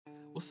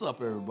What's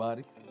up,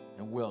 everybody,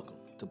 and welcome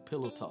to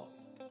Pillow Talk,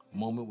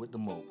 Moment with the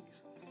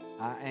Mobleys.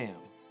 I am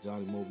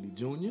Johnny Mobley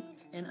Jr.,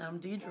 And I'm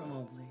Deidre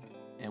Mobley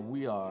and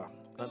we are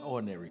an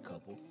ordinary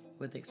couple.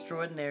 with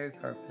extraordinary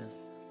purpose.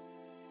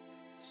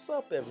 What's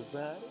up,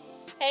 everybody?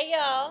 Hey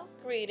y'all,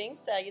 greetings,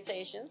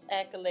 salutations,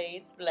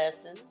 accolades,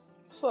 blessings.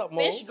 What's up, Mo?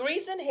 Fish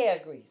grease and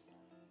hair grease.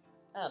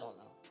 I don't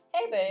know.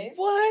 Hey babe,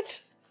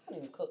 What? I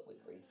don't even cook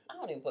with grease. I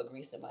don't even put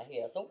grease in my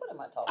hair, so what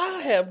am I talking I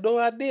about? have no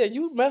idea.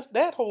 You messed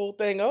that whole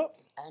thing up.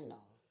 I know.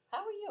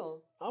 How are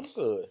you? I'm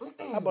good.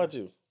 How about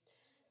you?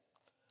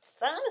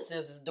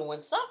 Sinuses is doing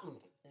something.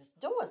 It's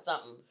doing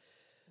something.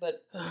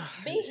 But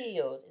be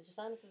healed. Is your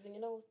sinuses in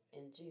your nose?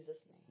 In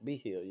Jesus' name. Be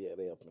here. Yeah,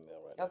 they up in there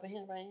right now. Up in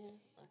here, right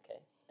here?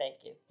 Okay, thank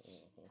you.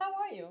 How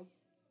are you?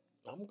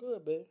 I'm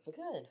good, babe.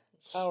 Good.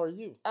 How are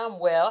you? I'm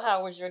well.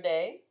 How was your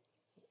day?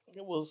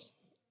 It was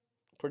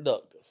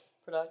productive.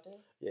 Productive?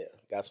 Yeah,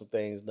 got some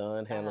things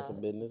done, handled Uh-huh.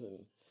 some business, and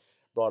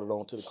brought it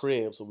on to the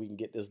crib so we can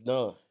get this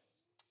done.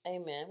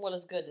 Amen. Well,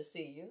 it's good to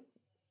see you.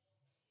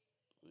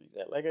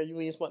 Like you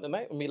ain't spent the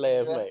night with me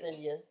last Dressed night.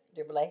 in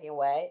your black and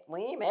white.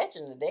 We ain't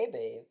matching today,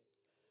 babe.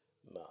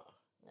 Nah.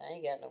 I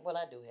ain't got no. Well,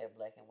 I do have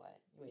black and white.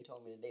 You ain't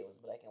told me today was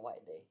black and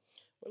white day.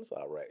 Well, it's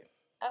all right.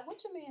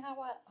 What you mean? How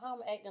I'm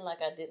acting like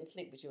I didn't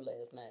sleep with you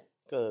last night?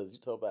 Because you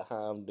talk about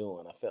how I'm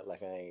doing. I felt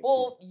like I ain't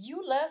Well,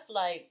 you left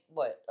like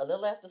what, a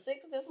little after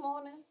 6 this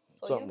morning.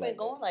 So Something you've been like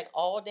going that. like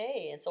all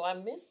day, and so I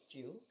missed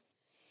you,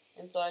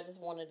 and so I just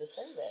wanted to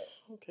say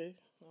that Okay.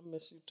 I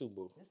miss you too,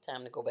 boo. it's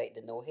time to go back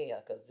to no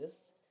hair because this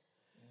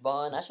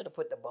bun. I should have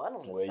put the bun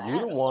on the Well, side. you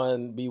the or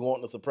one be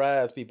wanting to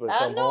surprise people to I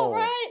come know, home.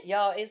 right?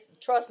 Y'all, it's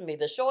trust me,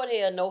 the short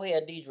hair, no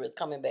hair Deidre is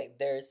coming back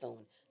very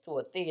soon to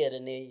a theater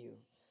near you.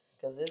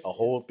 Cause it's A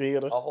whole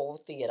theater? A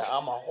whole theater.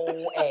 I'm a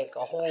whole act, a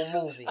whole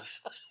movie.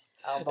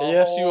 I'm a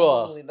Yes, whole you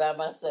are. movie by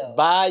myself.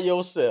 By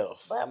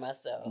yourself. By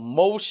myself.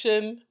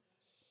 Motion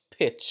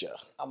picture.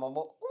 I'm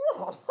a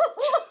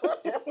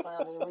that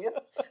sounded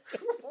real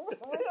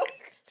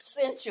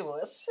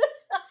sensuous.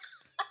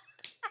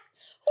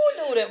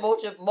 Who knew that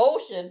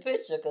motion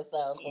picture could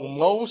sound so sensuous?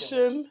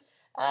 Motion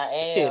I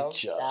am.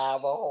 picture.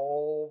 I'm a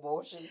whole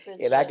motion picture.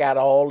 And I got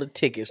all the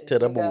tickets to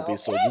the You got- movie,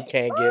 so you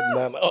can't get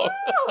none of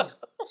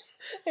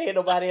Ain't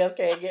nobody else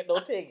can't get no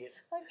tickets.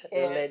 I Just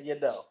can't. letting you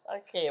know. I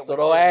can't. So with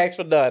don't you. ask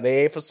for none.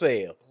 They ain't for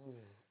sale.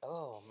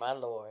 Oh my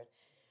Lord.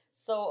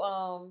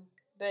 So,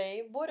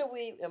 babe, what are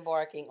we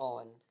embarking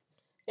on?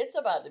 It's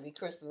about to be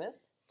Christmas.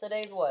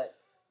 Today's what?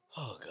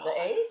 Oh, God. The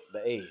 8th? The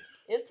 8th.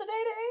 Is today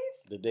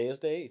the 8th? The day is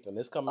the 8th, and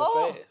it's coming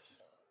Oh.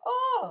 fast.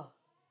 Oh,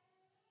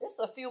 it's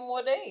a few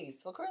more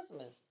days for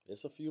Christmas.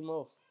 It's a few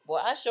more.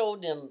 Well, I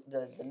showed them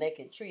the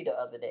naked tree the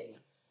other day.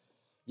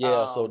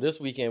 Yeah, so this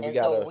weekend we and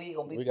gotta so we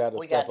got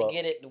step to up.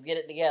 get it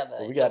together.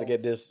 We And got to so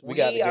get this. We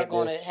got to are get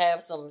going this. to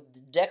have some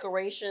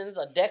decorations,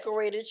 a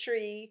decorated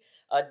tree,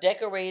 a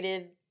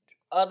decorated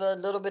other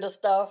little bit of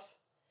stuff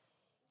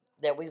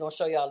that we're gonna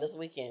show y'all this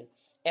weekend.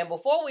 And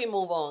before we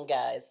move on,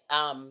 guys,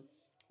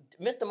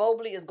 Mr.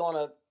 Mobley is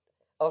gonna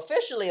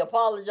officially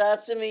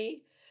apologize to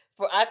me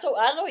for I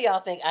know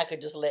y'all think I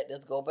could just let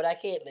this go, but I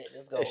can't let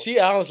this go. She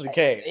honestly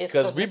can't It's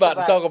because we it's about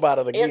to talk about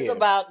it again. It's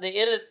about the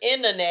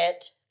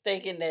internet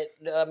thinking that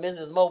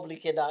Mrs. Mobley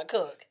cannot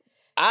cook.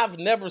 I've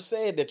never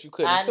said that you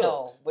couldn't I cook.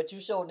 know, but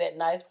you showed that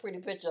nice, pretty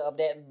picture of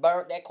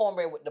that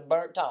cornbread with the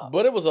burnt top.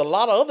 But it was a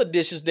lot of other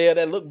dishes there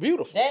that looked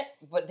beautiful. That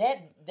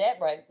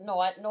right?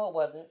 No, it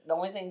wasn't. The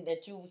only thing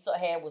that you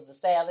had was the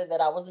salad that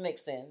I was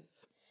mixing,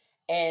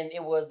 and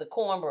it was the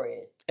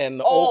cornbread And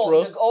the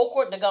okra. The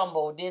okra, the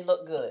gumbo did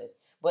look good,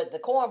 but the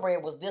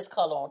cornbread was this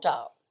color on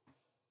top.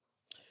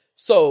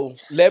 So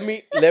let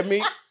me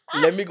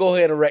go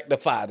ahead and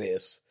rectify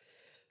this.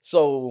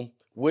 So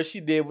what she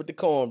did with the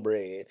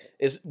cornbread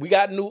is we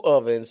got new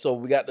oven, so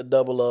we got the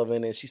double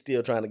oven, and she's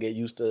still trying to get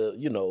used to,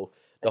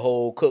 the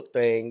whole cook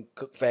thing,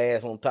 cook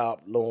fast on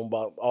top, low on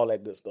bottom, all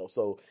that good stuff.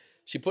 So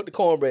she put the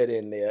cornbread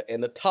in there,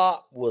 and the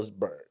top was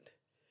burnt,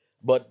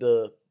 but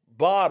the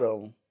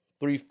bottom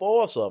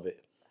 3/4 of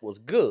it was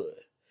good.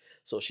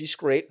 So she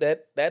scraped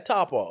that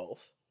top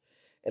off,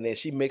 and then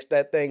she mixed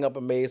that thing up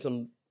and made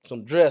some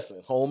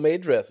dressing,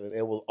 homemade dressing.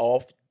 It was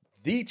off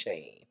the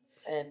chain.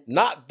 And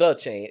Not the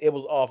chain. It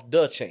was off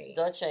the chain.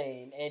 the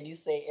chain, and you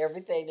say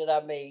everything that I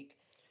make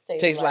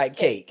Tastes like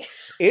cake.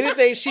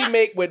 Anything she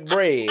make with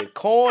bread,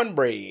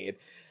 cornbread,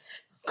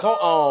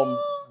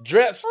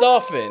 dress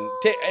stuffing,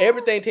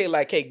 everything tastes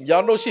like cake.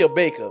 Y'all know she a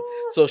baker,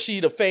 so she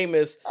the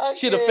famous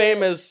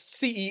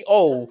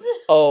CEO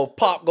of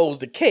Pop Goes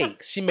the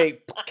Cakes. She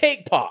make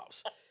cake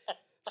pops.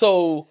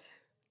 So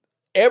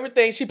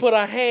everything she put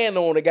her hand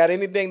on that got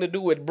anything to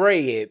do with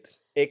bread,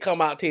 it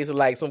come out tasting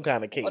like some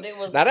kind of cake. But it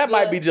was Now that good.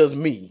 might be just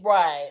me.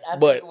 Right.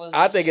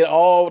 I think it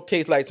all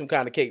tastes like some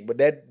kind of cake. But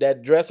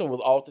that dressing was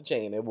off the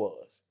chain. It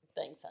was.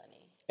 Thanks,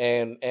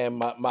 honey. And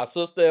my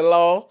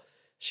sister-in-law,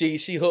 she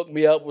hooked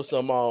me up with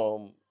some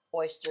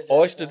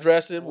oyster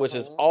dressing, which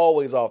is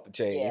always off the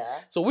chain.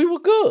 Yeah. So we were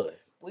good.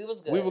 We was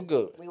good. We were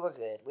good. We were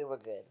good. We were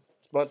good.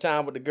 Spent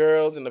time with the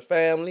girls and the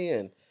family,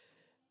 and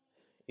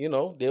did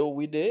what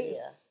we did.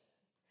 Yeah.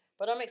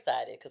 But I'm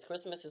excited because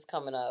Christmas is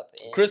coming up.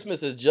 And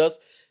Christmas is just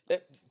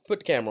put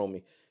the camera on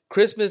me.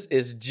 Christmas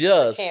is the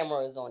just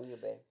camera is on you,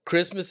 babe.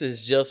 Christmas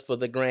is just for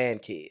the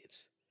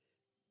grandkids.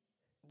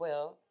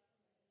 Well,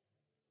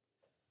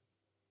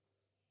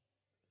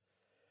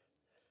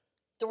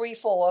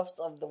 3/4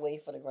 of the way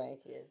for the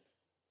grandkids.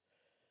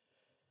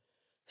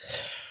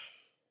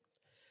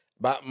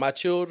 My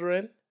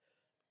children,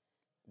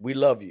 we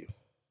love you.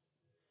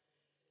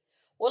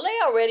 Well, they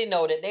already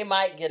know that they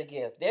might get a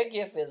gift. Their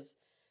gift is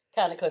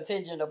kind of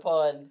contingent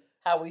upon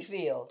how we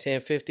feel.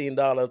 $10,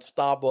 $15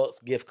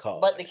 Starbucks gift card.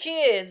 But the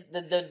kids,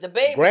 the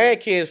babies,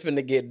 grandkids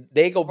finna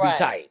they gonna Right. be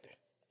tight.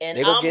 and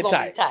they gonna I'm get gonna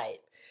tight. be tight.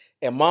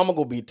 And mama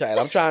gonna be tight.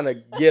 I'm trying to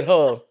get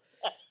her.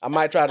 I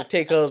might try to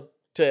take her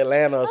to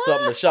Atlanta or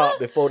something to shop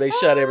before they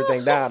shut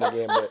everything down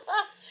again. But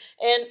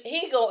And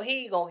he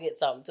gonna get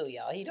something too,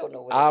 y'all. He don't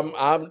know what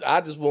it is. I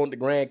just want the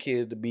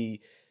grandkids to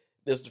be.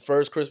 This is the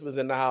first Christmas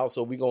in the house,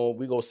 so we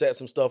gonna set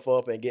some stuff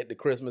up and get the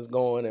Christmas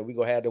going, and we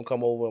gonna have them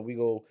come over and we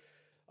go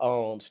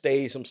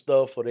stage some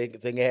stuff so they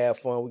can have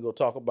fun. We gonna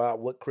talk about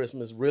what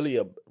Christmas really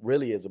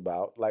is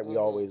about, like we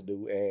always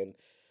do, and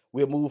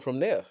we'll move from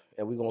there.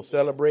 And we gonna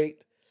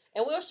celebrate.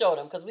 And we'll show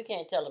them because we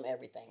can't tell them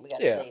everything. We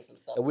gotta save some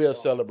stuff. And to we'll show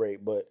 'em.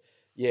 celebrate. But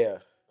yeah,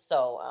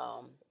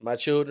 So my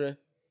children,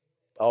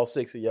 all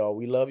 6 of y'all,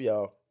 we love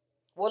y'all.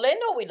 well, they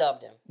know we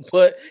love them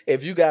But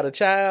if you got a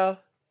child,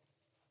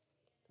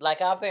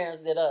 like our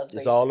parents did us.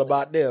 it's all basically.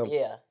 about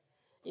them.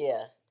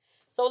 Yeah.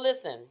 So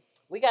listen,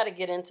 we got to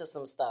get into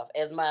some stuff.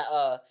 As my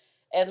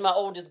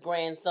oldest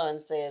grandson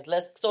says,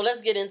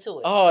 let's get into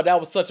it. Oh, that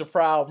was such a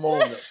proud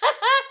moment.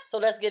 So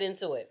let's get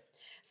into it.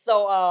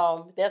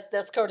 So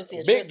that's courtesy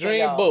of Big Tristan,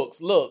 Dream y'all.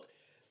 Books. Look,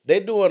 they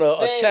doing a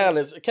Baby.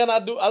 challenge. Can I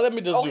do? Let me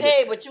just do Okay,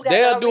 this. but you got They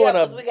to are hurry doing up a.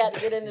 'cause we got to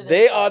get into this.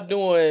 They stuff. are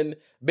doing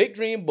Big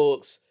Dream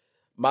Books.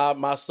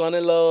 My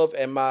son-in-law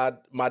and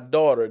my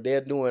daughter. They're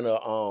doing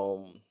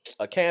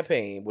a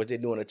campaign where they're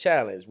doing a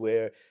challenge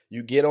where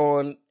you get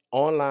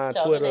online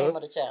Tell Twitter. the name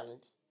of the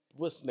challenge.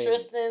 What's the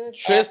name?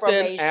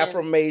 Tristan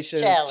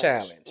Affirmations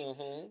Challenge.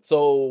 Mm-hmm.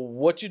 So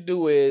what you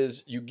do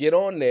is you get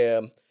on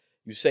there,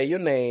 you say your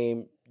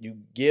name, you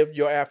give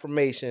your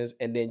affirmations,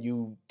 and then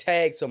you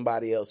tag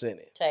somebody else in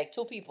it. Tag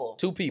 2 people.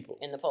 2 people.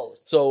 In the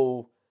post.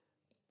 So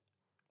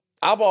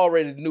I've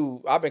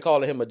been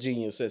calling him a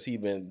genius since he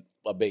been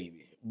a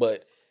baby.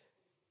 But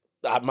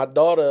I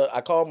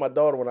called my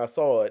daughter when I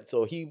saw it.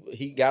 So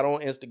he got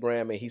on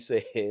Instagram and he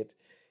said,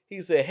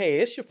 hey,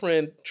 it's your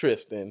friend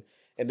Tristan.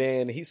 And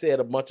then he said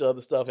a bunch of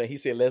other stuff and he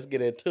said, let's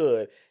get into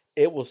it.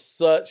 It was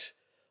such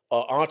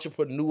an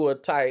entrepreneur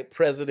type,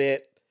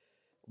 president,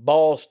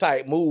 boss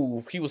type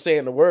move. He was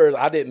saying the words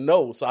I didn't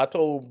know. So I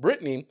told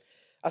Brittany,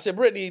 I said,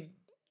 Brittany,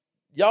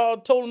 y'all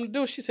told him to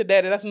do it? She said,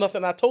 Daddy, that's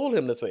nothing I told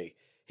him to say.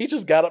 He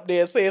just got up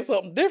there and said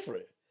something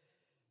different.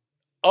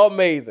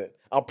 Amazing.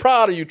 I'm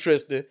proud of you,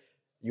 Tristan.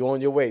 You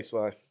on your way,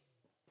 son.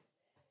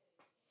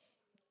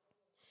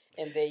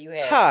 And there you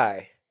have it.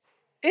 Hi,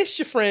 it's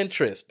your friend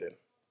Tristan.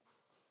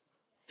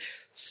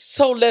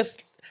 So let's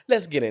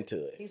get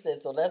into it. He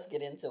said, so let's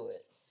get into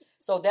it.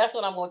 So that's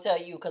what I'm going to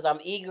tell you because I'm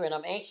eager and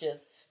I'm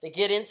anxious to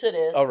get into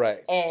this. All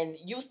right. And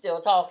you still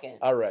talking.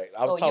 All right.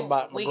 I was talking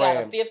about my we got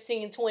a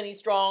 15, 20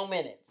 strong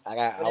minutes. I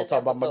was this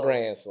talking about my episode.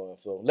 grandson.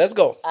 So let's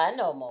go. I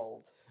know,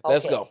 Mo.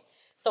 Let's go.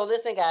 So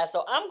listen, guys.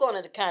 So I'm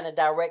going to kind of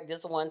direct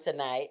this one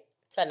tonight.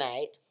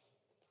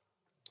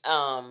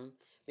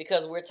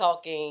 Because we're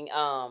talking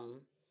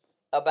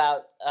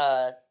about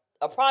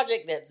a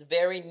project that's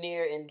very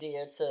near and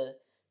dear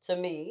to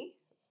me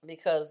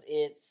because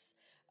it's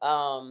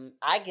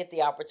I get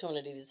the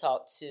opportunity to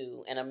talk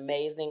to an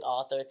amazing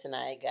author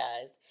tonight,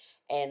 guys.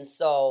 And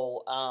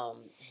so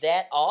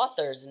that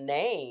author's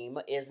name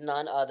is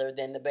none other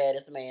than the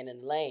baddest man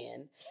in the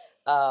land.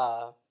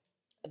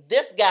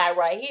 This guy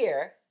right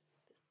here,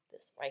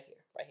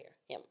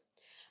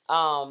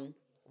 him.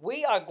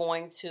 We are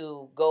going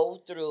to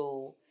go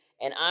through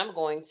and I'm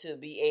going to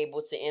be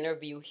able to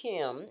interview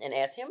him and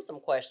ask him some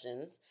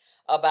questions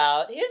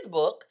about his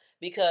book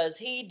because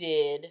he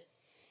did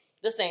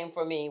the same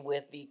for me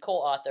with the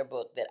co-author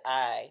book that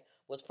I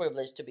was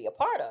privileged to be a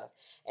part of.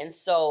 And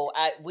so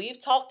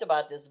we've talked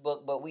about this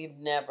book, but we've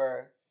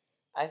never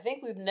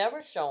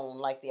shown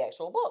like the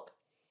actual book.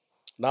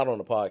 Not on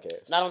the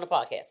podcast. Not on the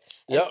podcast.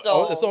 Yeah,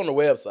 so, it's on the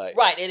website.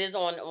 Right, it is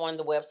on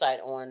the website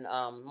on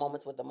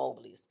Moments with the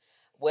Mobleys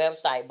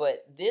website.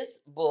 But this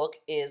book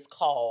is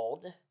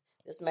called,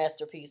 this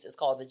masterpiece is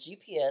called The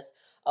GPS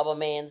of a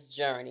Man's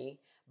Journey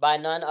by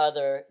none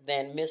other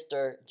than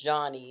Mr.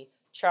 Johnny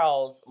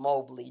Charles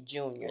Mobley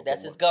Jr.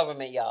 That's his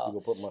government,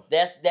 y'all.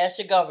 That's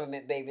your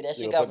government, baby. That's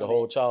your government. Put the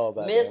whole Charles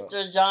out Mr.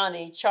 there.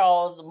 Johnny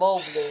Charles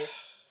Mobley,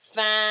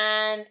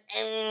 fine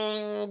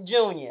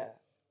Jr.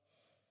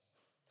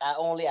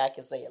 I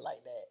can say it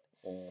like that.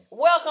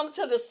 Welcome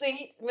to the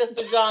seat,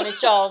 Mr. Johnny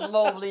Charles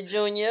Mobley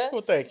Jr.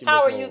 Well, thank you.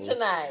 How Ms. are you Mobley.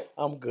 tonight?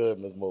 I'm good,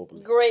 Ms. Mobley.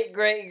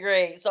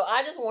 Great. So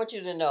I just want you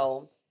to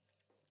know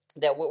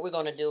that what we're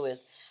going to do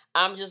is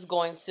I'm just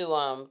going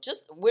to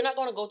we're not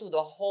going to go through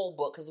the whole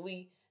book because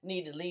we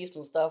need to leave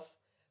some stuff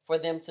for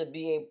them to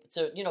be able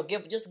to,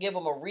 give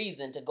them a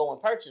reason to go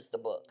and purchase the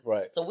book.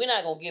 Right. So we're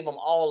not going to give them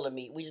all the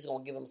meat. We're just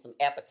going to give them some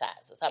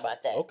appetizers. How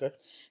about that? Okay.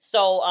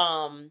 So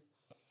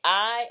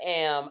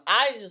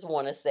I just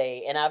want to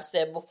say, and I've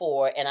said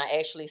before, and I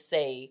actually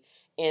say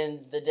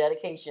in the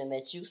dedication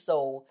that you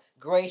so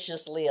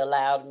graciously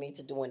allowed me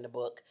to do in the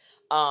book,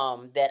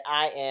 that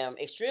I am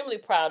extremely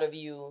proud of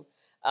you,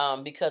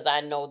 because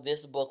I know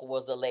this book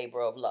was a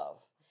labor of love.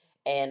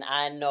 And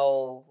I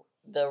know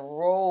the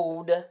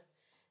road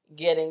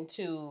getting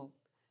to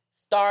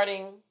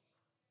starting,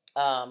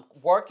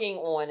 working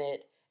on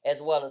it,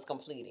 as well as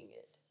completing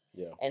it.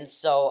 Yeah. And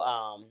so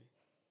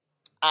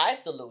I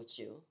salute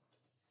you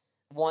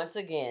once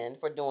again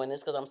for doing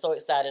this, because I'm so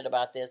excited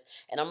about this.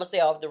 And I'm going to say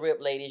off the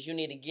rip, ladies, you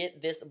need to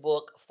get this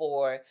book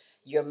for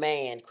your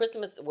man.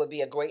 Christmas would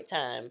be a great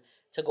time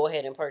to go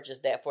ahead and purchase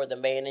that for the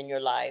man in your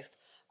life.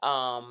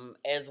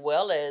 As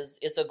well as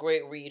it's a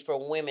great read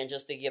for women,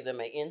 just to give them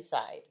an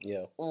insight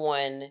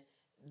on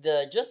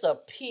just a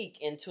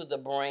peek into the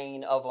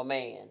brain of a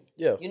man.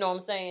 Yeah. You know what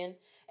I'm saying?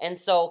 And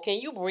so can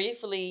you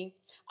briefly,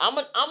 I'm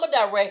gonna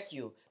direct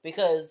you,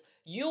 because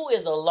you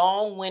is a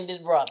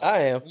long-winded brother. I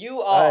am. You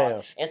are. I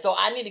am. And so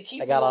I need to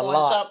keep I got you a on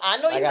lot. something. I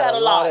know you got a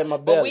lot in my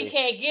but we belly.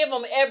 can't give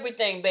them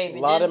everything, baby.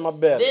 A lot in my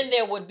belly. Then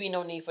there would be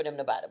no need for them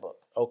to buy the book.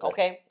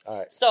 Okay? All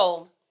right.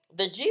 So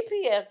the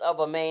GPS of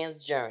a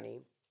man's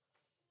journey,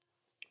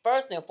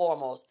 first and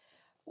foremost,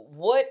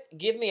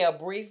 give me a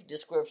brief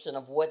description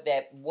of what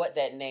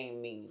that name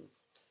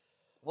means,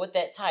 what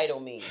that title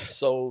means,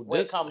 So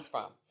where it comes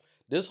from.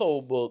 This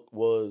whole book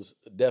was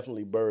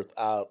definitely birthed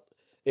out.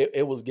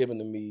 It was given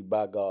to me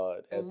by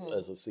God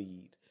as a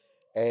seed,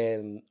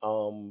 and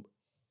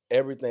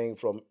everything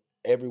from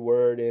every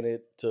word in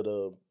it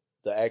to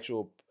the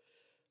actual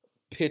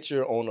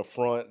picture on the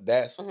front,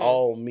 that's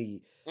all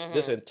me.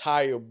 This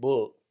entire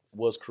book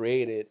was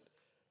created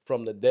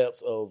from the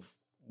depths of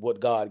what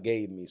God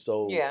gave me.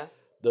 So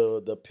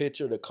the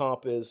picture, the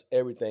compass,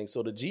 everything.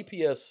 So the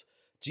GPS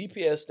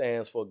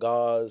stands for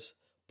God's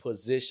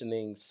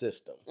positioning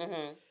system.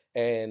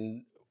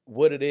 And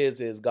what it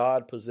is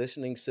God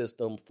positioning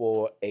system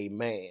for a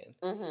man,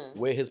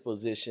 where his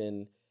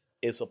position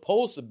is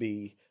supposed to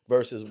be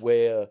versus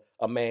where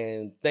a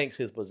man thinks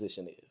his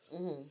position is.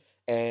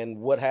 And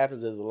what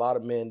happens is a lot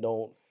of men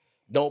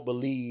don't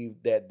believe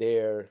that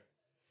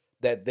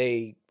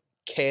they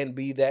can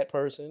be that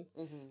person.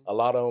 A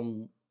lot of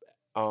them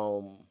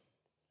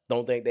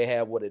don't think they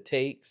have what it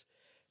takes,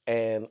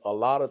 and a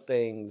lot of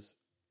things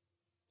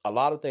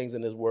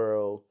in this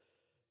world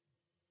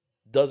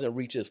doesn't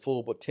reach its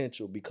full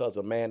potential because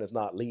a man is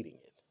not leading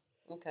it.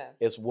 Okay.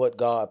 It's what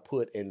God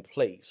put in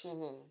place.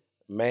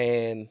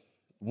 Man,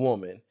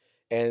 woman.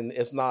 And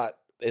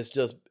it's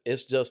just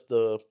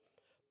the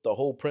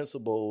whole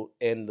principle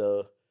and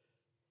the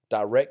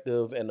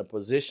directive and the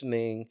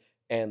positioning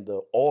and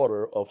the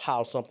order of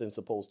how something's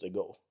supposed to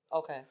go.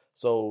 Okay.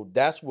 So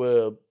that's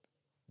where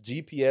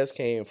GPS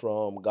came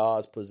from,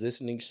 God's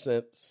positioning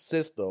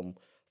system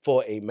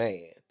for a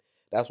man.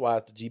 That's why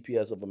it's the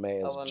GPS of a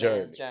man's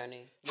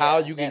journey. How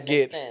you can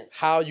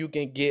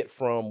get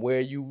from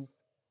where you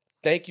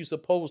think you're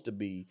supposed to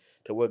be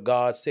to where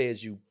God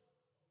says you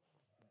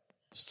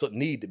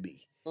need to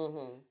be.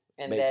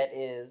 And that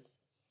is,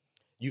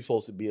 you're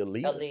supposed to be a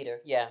leader. A leader,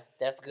 yeah,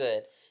 that's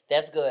good.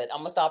 That's good. I'm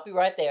gonna stop you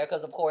right there,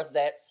 because of course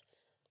that's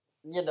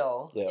in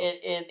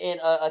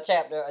a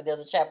chapter. There's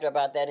a chapter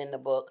about that in the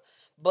book,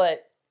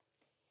 but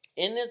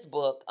in this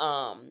book,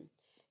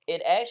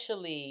 it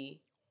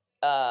actually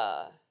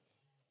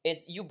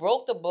you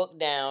broke the book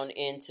down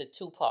into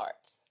 2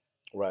 parts.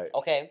 Right.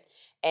 Okay.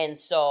 And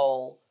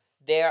so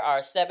there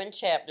are 7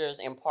 chapters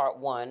in part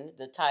 1.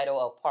 The title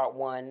of part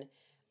 1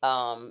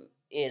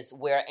 is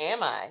Where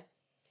Am I?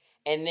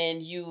 And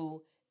then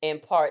you, in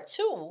part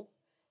 2,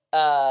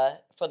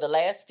 for the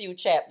last few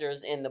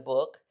chapters in the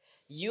book,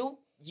 you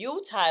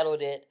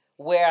titled it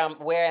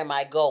Where Am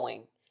I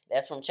Going?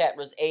 That's from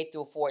chapters 8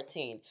 through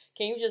 14.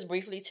 Can you just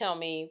briefly tell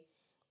me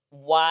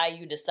why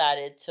you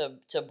decided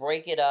to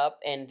break it up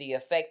and the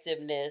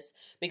effectiveness?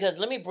 Because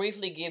let me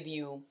briefly give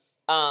you,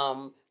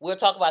 we'll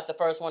talk about the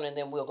first one and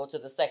then we'll go to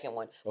the second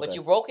one. Okay. But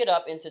you broke it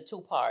up into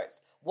 2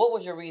 parts. What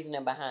was your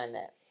reasoning behind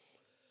that?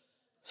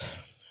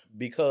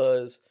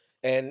 Because,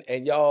 and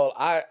y'all,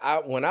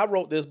 I when I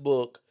wrote this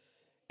book,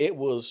 it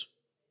was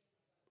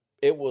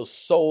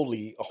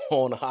solely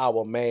on how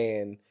a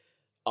man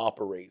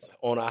operates,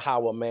 on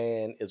how a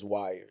man is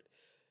wired.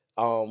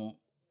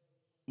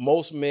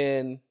 Most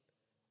men,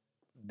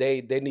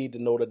 they need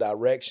to know the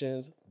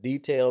directions,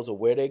 details of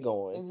where they're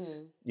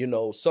going. You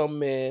know, some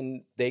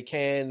men, they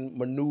can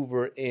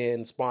maneuver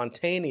in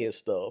spontaneous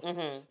stuff.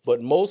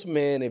 But most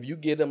men, if you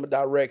give them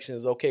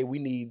directions, okay, we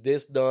need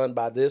this done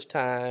by this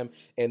time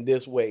and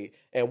this way.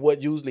 And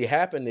what usually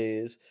happens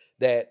is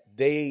that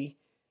they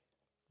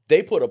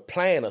put a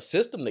plan, a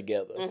system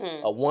together,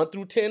 a 1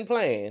 through 10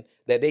 plan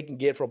that they can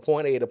get from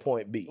point A to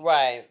point B.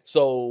 Right.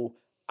 So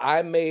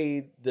I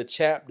made the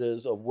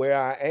chapters of where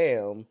I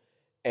am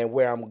and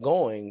where I'm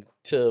going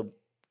to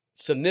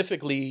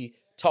significantly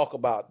talk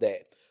about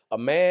that. a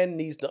man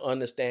needs to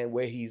understand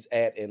where he's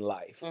at in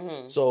life.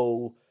 Mm-hmm.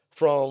 So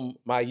from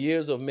my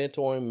years of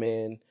mentoring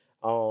men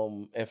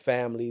and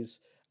families,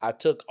 I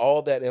took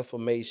all that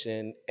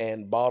information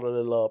and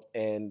bottled it up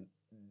and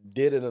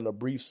did it in a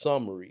brief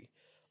summary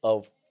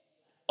of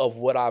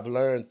what I've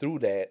learned through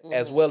that,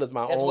 as well as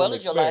my as own well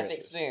as your life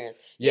experiences. experience.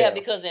 Yeah. Yeah,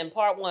 because in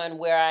part one,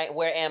 where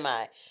am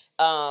I?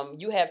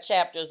 You have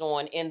chapters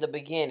on in the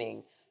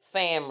beginning,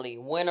 family,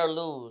 win or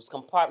lose,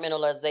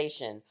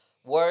 compartmentalization,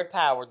 word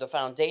power, the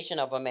foundation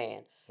of a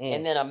man,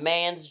 and then a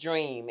man's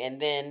dream,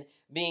 and then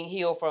being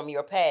healed from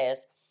your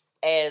past,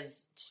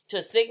 as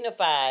to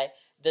signify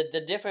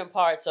the different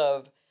parts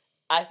of,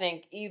 I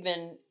think,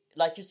 even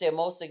like you said,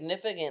 most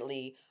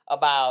significantly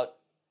about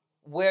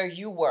where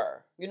you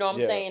were. You know what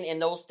I'm Yeah. saying? In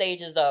those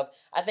stages of,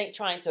 I think,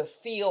 trying to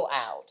feel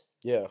out.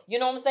 Yeah. You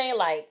know what I'm saying?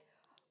 Like,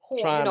 who,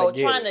 Trying you know, to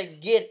get trying to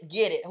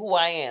get it, who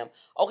I am.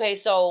 Okay,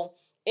 so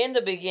in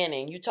the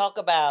beginning, you talk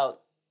about,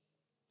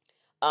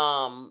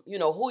 you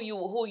know, who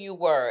you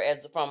were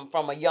as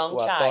from a young Who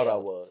I child. thought I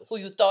was. Who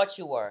you thought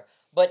you were.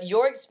 But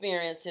your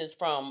experiences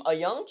from a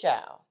young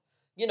child.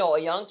 You know, a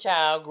young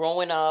child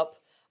growing up,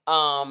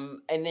 and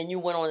then you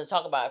went on to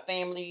talk about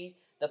family,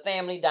 the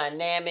family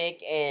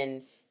dynamic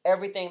and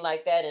everything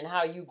like that, and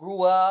how you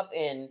grew up,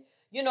 and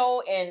you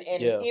know, and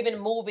Yeah. even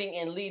moving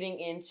and leading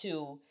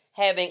into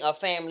having a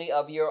family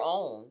of your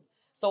own.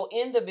 So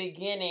in the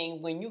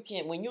beginning, when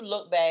you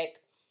look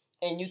back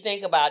and you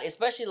think about,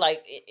 especially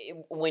like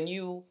when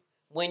you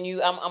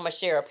I'm gonna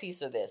share a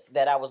piece of this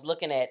that I was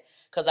looking at,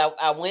 because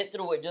I went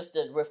through it just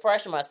to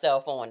refresh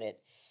myself on it.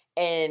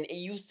 And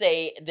you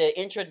say the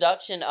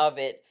introduction of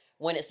it,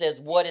 when it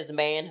says, what is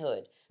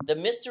manhood? The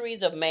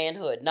mysteries of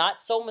manhood,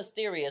 not so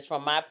mysterious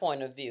from my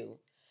point of view.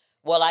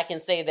 Well, I can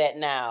say that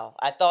now.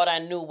 I thought I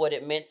knew what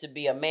it meant to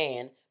be a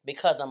man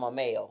because I'm a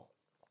male.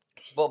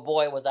 But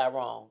boy, was I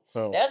wrong.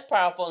 Oh. That's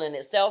powerful in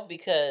itself,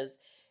 because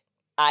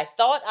I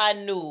thought I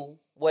knew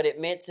what it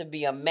meant to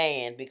be a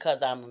man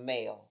because I'm a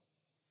male.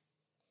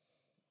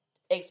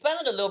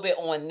 Expound a little bit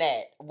on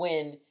that.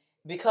 When,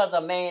 because a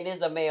man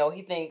is a male,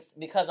 he thinks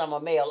because I'm a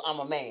male, I'm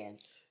a man.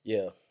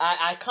 Yeah.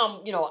 I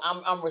come, you know,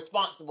 I'm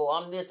responsible.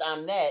 I'm this,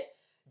 I'm that,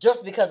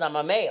 just because I'm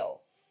a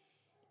male.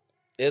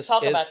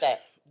 Talk about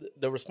that.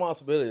 The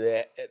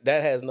responsibility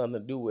that has nothing to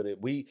do with it.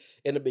 We,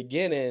 in the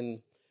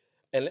beginning,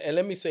 and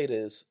let me say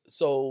this.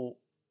 So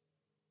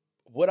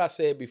what I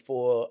said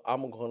before,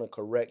 I'm going to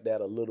correct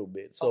that a little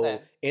bit. So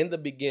Okay. in the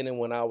beginning,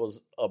 when I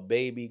was a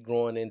baby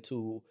growing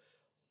into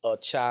a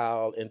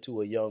child,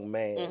 into a young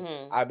man,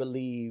 Mhm. I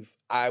believe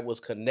I was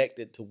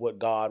connected to what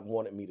God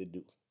wanted me to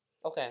do.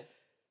 Okay.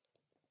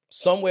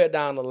 Somewhere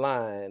down the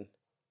line,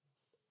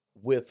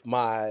 with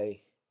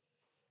my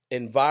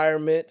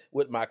environment,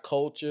 with my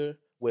culture,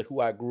 with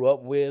who I grew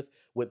up with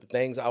the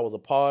things I was a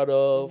part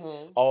of,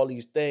 Mhm. all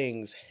these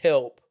things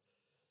help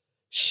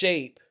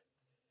shape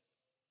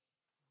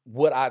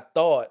what I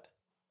thought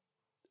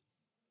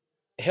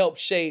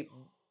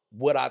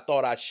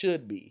I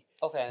should be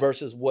Okay.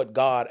 versus what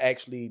God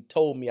actually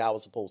told me I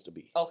was supposed to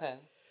be. Okay.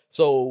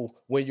 So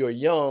when you're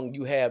young,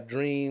 you have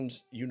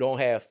dreams, you don't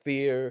have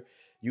fear,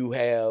 you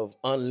have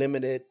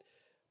unlimited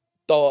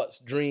thoughts,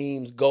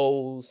 dreams,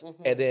 goals,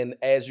 Mhm. and then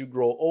as you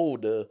grow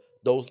older,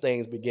 those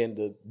things begin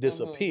to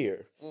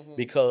disappear Mhm.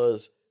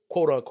 because,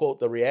 quote unquote,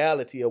 the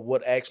reality of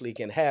what actually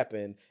can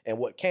happen and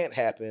what can't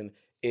happen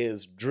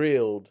is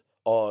drilled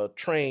or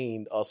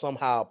trained or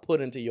somehow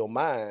put into your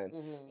mind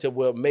Mhm. to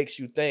what makes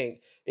you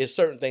think it's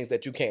certain things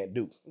that you can't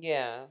do.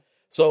 Yeah.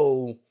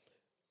 So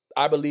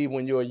I believe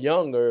when you're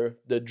younger,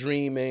 the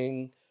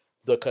dreaming,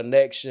 the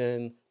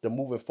connection, the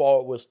moving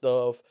forward with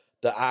stuff,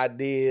 the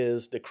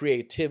ideas, the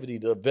creativity,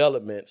 the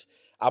developments,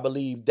 I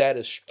believe that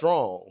is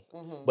strong.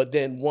 Mhm. But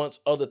then once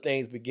other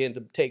things begin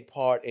to take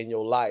part in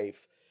your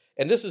life,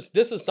 and this is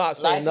not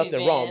saying Life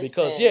nothing wrong, events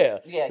because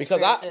and, because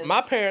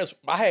experiences.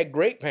 I had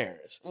great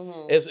parents.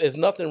 Mhm. It's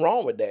nothing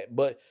wrong with that.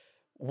 But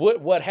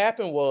what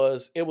happened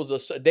was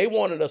they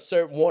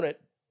wanted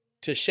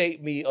to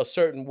shape me a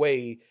certain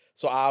way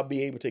so I'll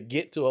be able to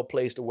get to a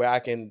place to where I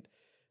can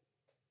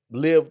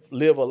live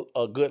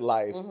a good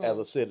life Mhm. as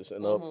a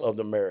citizen Mhm. of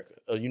America,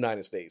 of the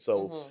United States.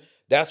 So Mhm.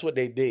 that's what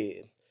they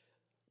did.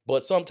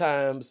 But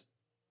sometimes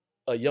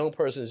a young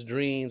person's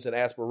dreams and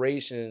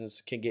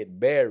aspirations can get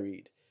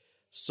buried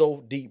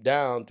so deep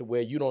down to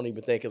where you don't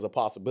even think it's a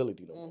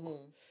possibility no more.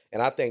 Mhm.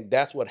 And I think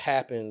that's what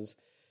happens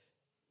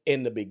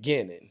in the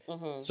beginning.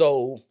 Mhm.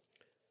 So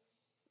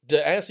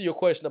to answer your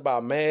question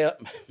about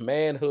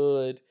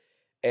manhood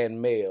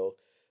and male,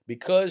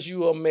 because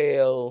you are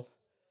male,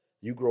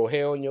 you grow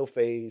hair on your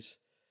face,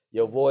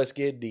 your voice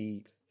get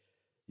deep,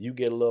 you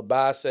get a little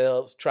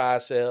biceps,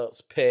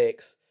 triceps,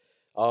 pecs,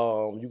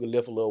 you can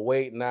lift a little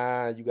weight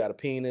now, you got a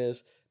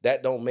penis.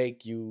 That don't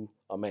make you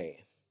a man.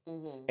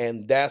 Mhm.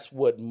 And that's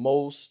what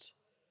most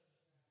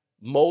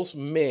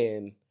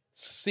men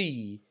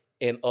see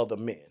in other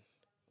men.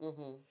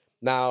 Mhm.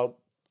 Now,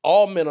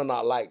 all men are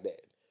not like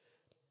that.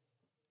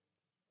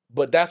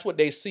 But that's what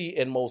they see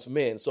in most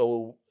men.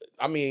 So,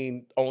 I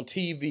mean, on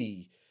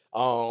TV,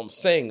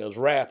 singers,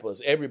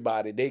 rappers,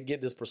 everybody, they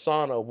get this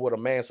persona of what a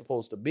man's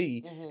supposed to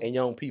be, and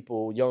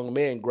young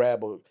men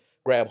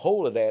grab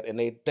hold of that, and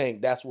they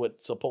think that's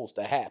what's supposed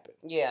to happen.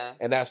 Yeah.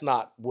 And that's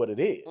not what it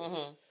is.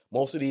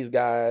 Most of these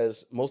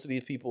guys, most of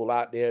these people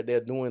out there, they're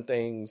doing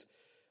things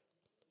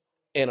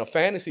in a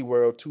fantasy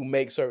world to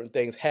make certain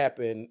things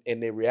happen in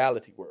their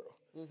reality world.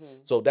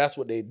 So that's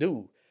what they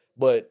do.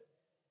 But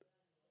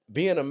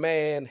being a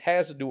man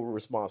has to do with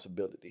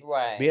responsibility.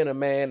 Right. Being a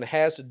man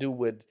has to do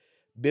with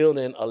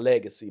building a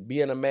legacy.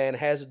 Being a man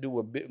has to do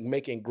with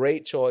making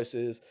great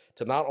choices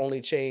to not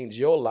only change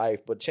your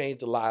life, but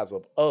change the lives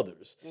of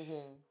others.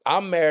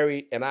 I'm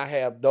married and I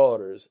have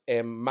daughters,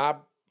 and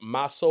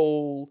my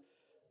sole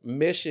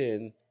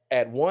mission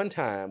at one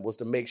time was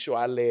to make sure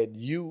I led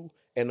you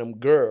and them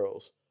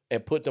girls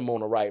and put them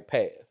on the right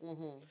path.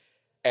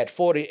 At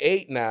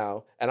 48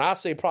 now, and I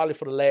say probably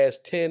for the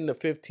last 10 to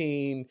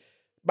 15,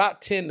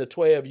 about 10 to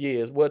 12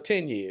 years, well,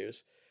 10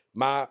 years,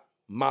 my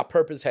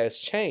purpose has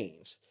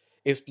changed.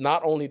 It's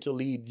not only to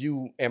lead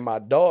you and my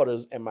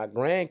daughters and my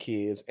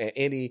grandkids and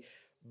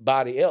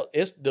anybody else.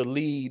 It's to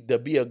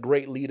be a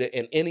great leader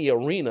in any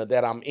arena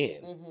that I'm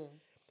in.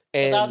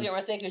 And I was going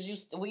to say,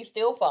 because we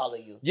still follow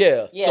you.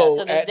 Yeah. So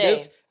to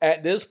this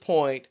at this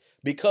point,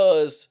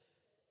 because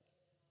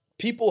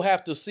people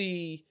have to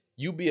see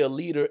you be a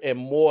leader and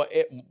more,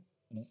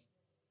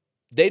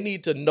 they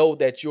need to know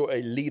that you're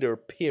a leader,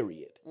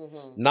 period.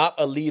 Not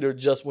a leader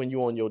just when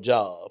you're on your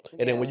job.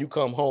 And then when you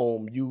come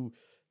home, you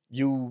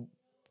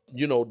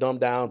dumb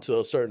down to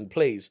a certain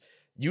place.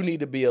 You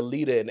need to be a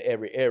leader in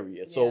every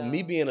area. So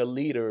me being a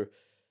leader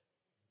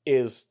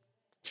is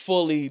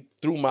fully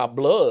through my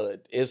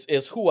blood.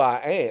 It's who I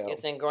am.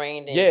 It's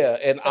ingrained in you.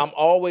 And I'm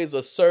always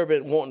a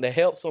servant wanting to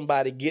help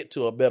somebody get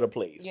to a better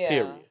place,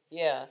 period.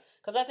 Yeah.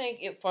 Because I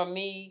think for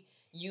me,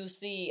 you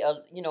see,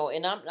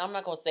 and I'm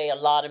not going to say a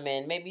lot of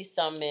men, maybe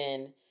some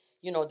men,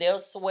 they'll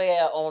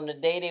swear on the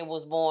day they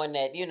was born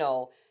that,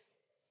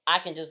 I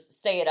can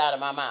just say it out of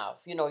my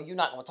mouth. You're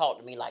not going to talk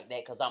to me like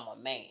that because I'm a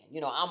man.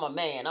 I'm a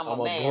man. I'm a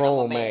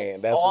grown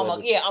man. That's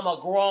I'm a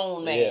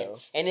grown man. Yeah.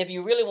 And if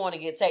you really want to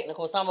get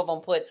technical, some of them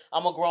put,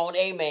 I'm a grown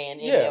man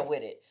in there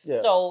with it.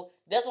 Yeah. So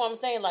that's what I'm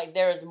saying. Like,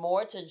 there's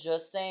more to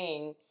just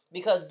saying,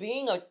 because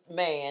being a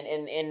man,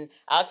 and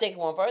I'll take it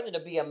one further, to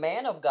be a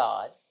man of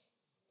God,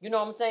 you know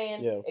what I'm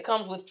saying? Yeah. It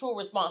comes with true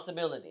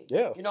responsibility.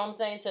 Yeah. You know what I'm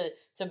saying?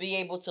 To be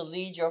able to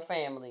lead your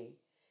family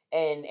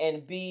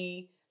and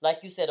be, like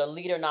you said, a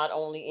leader not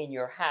only in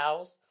your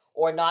house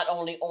or not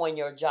only on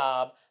your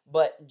job,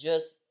 but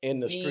just in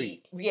the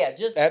street. Yeah,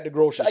 just at the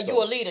grocery store.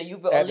 You're a leader. You're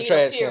at a the leader,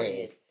 trash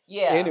period. Can.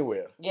 Yeah.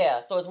 Anywhere.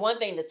 Yeah. So it's one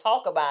thing to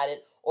talk about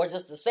it or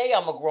just to say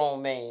I'm a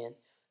grown man,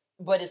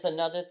 but it's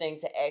another thing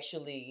to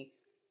actually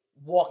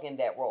walk in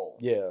that role.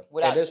 Yeah.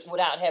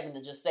 Without having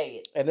to just say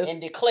it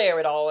and declare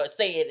it all,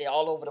 say it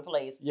all over the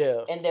place.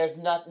 Yeah. And there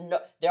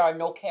are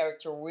no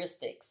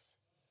characteristics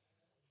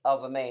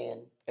of a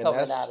man coming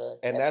out of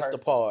and that that's person.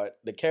 the part.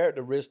 The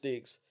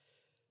characteristics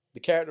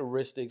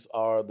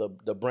are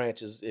the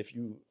branches,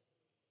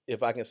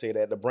 if I can say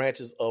that, the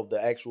branches of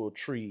the actual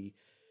tree,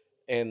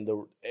 and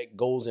it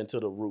goes into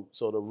the root.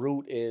 So the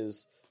root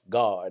is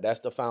God.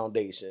 That's the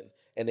foundation.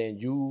 And then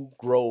you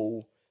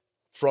grow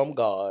from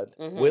God,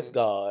 with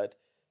God,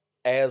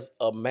 as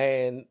a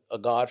man, a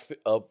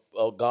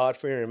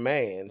God-fearing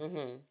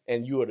man,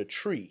 and you are the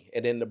tree.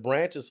 And then the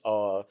branches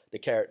are the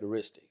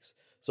characteristics.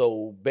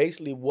 So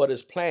basically what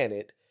is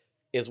planted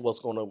is what's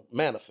going to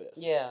manifest.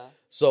 Yeah.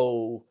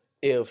 So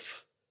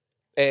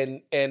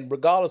and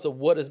regardless of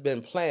what has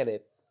been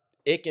planted,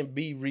 it can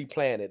be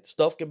replanted.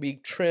 Stuff can be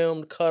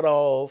trimmed, cut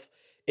off.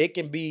 It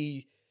can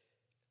be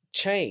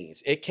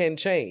changed. It can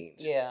change.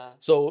 Yeah.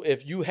 So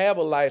if you have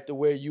a life to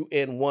where you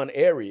in one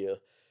area,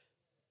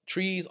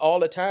 trees all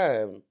the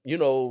time,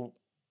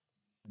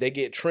 they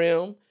get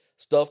trimmed.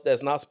 Stuff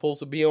that's not supposed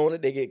to be on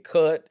it, they get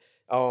cut.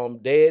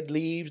 Dead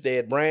leaves,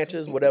 dead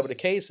branches, whatever the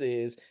case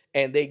is,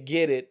 and they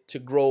get it to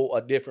grow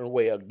a different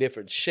way, a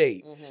different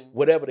shape,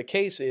 whatever the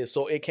case is,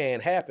 so it can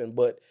happen,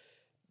 but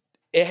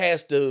it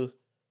has to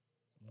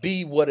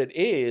be what it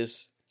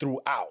is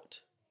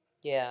throughout.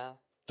 Yeah.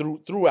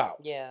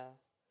 Throughout. Yeah.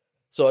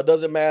 So it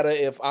doesn't matter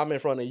if I'm in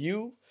front of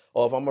you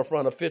or if I'm in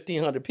front of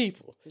 1,500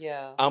 people.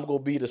 Yeah. I'm gonna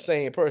be the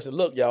same person.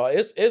 Look, y'all,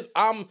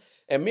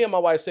 and me and my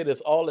wife say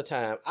this all the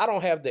time. I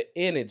don't have the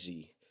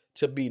energy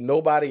to be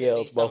nobody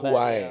else but who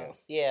I am.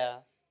 Yeah.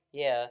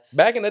 Yeah.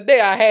 Back in the day,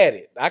 I had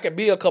it. I could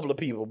be a couple of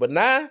people, but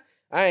now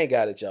I ain't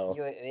got it, y'all.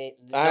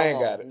 I ain't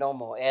got it. No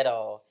more at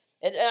all.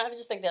 And I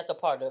just think that's a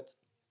part of,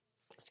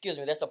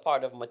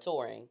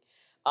 maturing.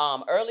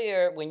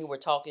 Earlier when you were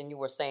talking, you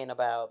were saying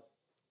about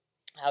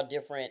how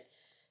different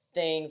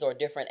things or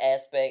different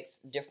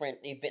aspects, different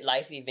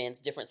life events,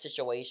 different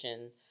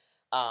situations,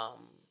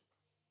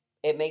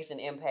 it makes an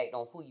impact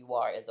on who you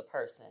are as a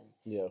person.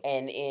 Yeah.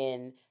 And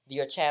in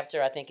your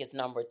chapter, I think it's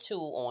number 2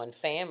 on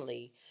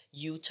family,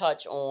 you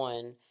touch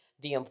on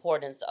the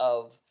importance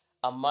of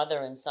a mother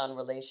and son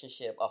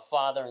relationship, a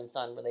father and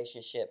son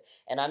relationship.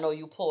 And I know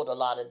you pulled a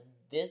lot of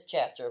this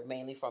chapter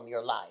mainly from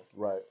your life.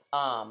 Right.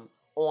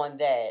 on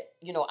that,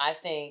 I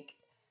think,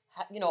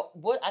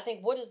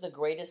 what is the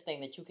greatest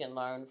thing that you can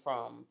learn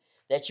from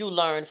that you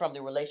learned from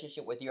the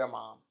relationship with your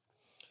mom,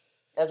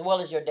 as well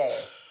as your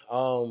dad?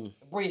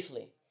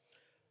 Briefly,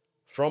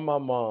 from my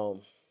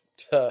mom.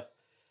 To,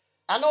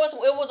 I know it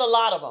was a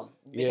lot of them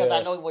because Yeah.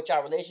 I know what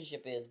your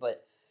relationship is,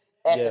 but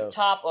at Yeah. the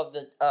top of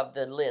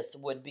the list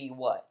would be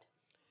what?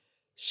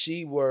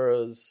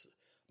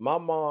 my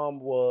mom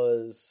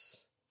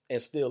was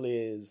and still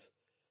is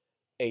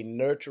a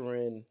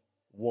nurturing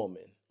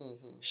woman.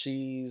 Mm-hmm.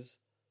 She's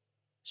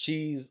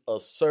a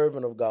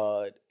servant of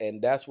God,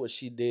 and that's what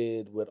she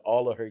did with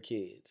all of her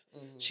kids.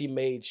 Mm-hmm. She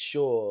made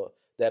sure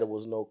that it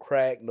was no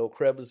crack, no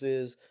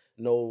crevices,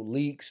 no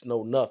leaks,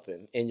 no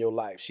nothing in your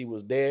life. She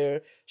was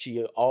there.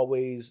 She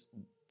always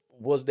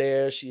was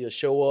there. She'll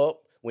show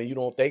up when you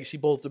don't think she's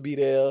supposed to be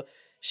there.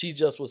 She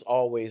just was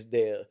always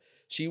there.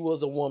 She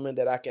was a woman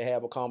that I could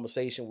have a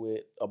conversation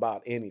with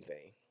about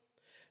anything.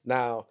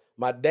 Now,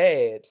 my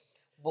dad,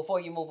 Before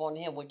you move on to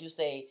him, would you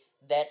say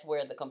that's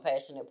where the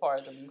compassionate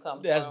part of you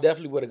comes that's from?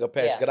 definitely where the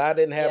compassion. Yeah. Because I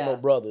didn't have Yeah. no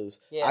brothers.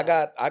 Yeah.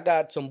 I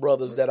got some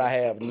brothers that I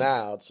have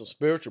now, some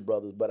spiritual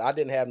brothers, but I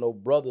didn't have no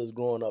brothers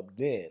growing up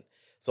then.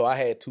 So I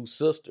had two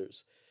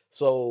sisters.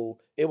 So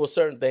it was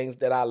certain things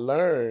that I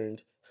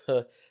learned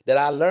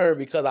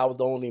because I was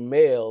the only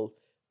male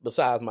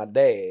besides my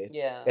dad.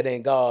 Yeah. And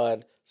then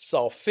God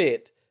saw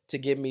fit to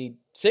give me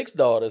 6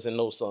 daughters and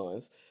no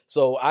sons.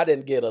 So I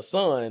didn't get a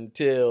son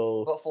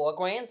till Before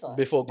grandsons.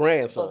 before So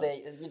grandsons.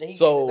 that he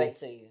So, gave it back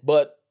to you.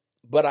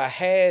 But I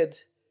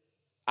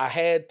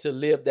had to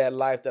live that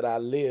life that I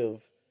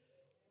lived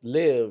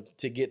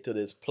to get to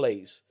this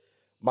place.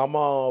 My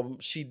mom,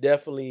 she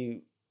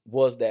definitely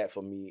was that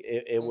for me.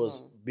 It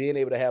was being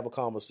able to have a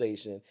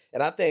conversation,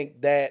 and I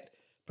think that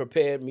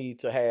prepared me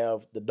to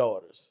have the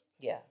daughters.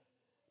 Yeah.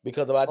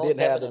 Because if I Most didn't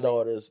have the definitely.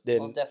 daughters, then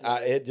Most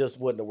definitely. it just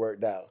wouldn't have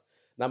worked out.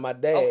 Now my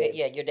dad. Okay,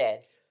 yeah, your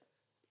dad.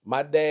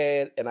 My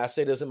dad, and I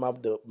say this in my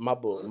book,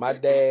 my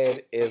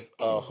dad is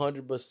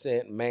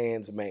 100%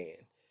 man's man.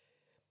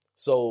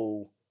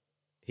 So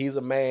he's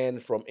a man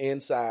from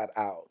inside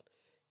out.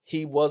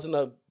 He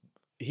wasn't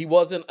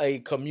a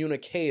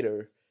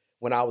communicator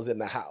when I was in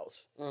the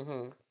house.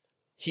 Mm-hmm.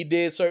 He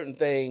did certain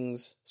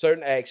things,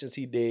 certain actions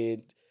he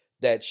did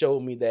that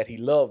showed me that he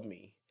loved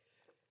me.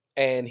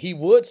 And he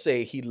would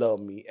say he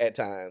loved me at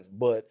times,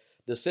 but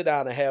to sit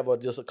down and have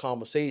just a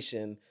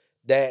conversation,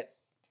 that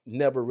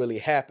never really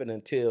happened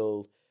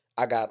until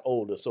I got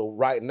older. So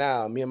right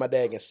now, me and my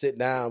dad can sit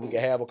down, we can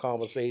have a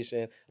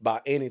conversation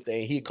about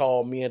anything. He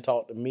called me and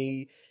talked to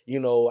me.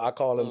 I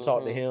call him,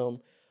 talk to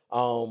him.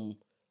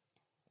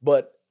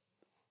 But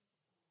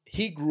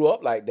he grew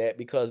up like that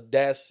because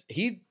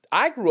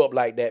I grew up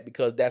like that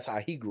because that's how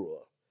he grew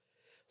up.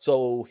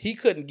 So he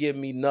couldn't give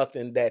me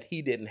nothing that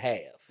he didn't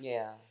have.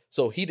 Yeah.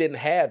 So he didn't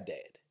have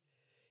that.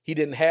 He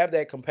didn't have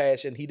that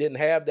compassion. He didn't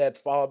have that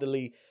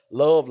fatherly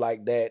love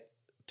like that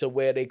to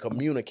where they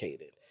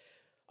communicated.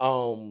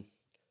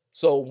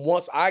 So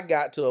once I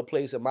got to a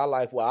place in my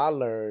life where I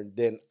learned,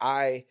 then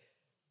I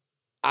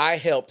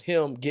helped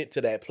him get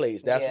to that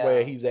place. That's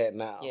where he's at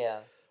now. Yeah.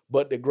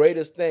 But the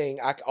greatest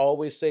thing, I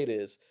always say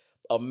this,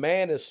 a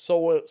man is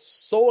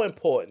so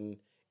important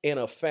in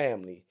a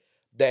family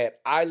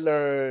that I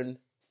learned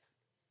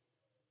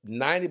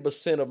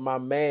 90% of my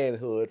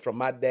manhood from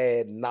my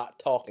dad not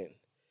talking.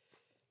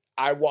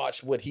 I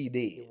watched what he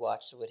did. You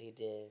watched what he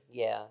did.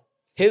 Yeah.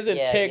 His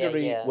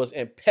integrity was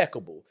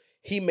impeccable.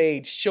 He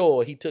made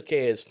sure he took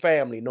care of his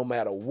family no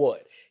matter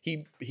what.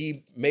 He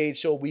made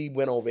sure we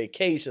went on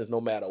vacations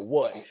no matter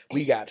what.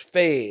 We got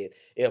fed.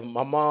 If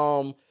my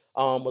mom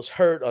was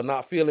hurt or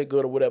not feeling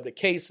good or whatever the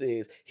case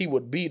is, he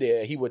would be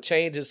there. He would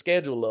change his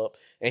schedule up,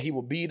 and he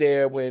would be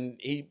there when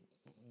he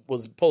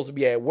was supposed to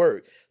be at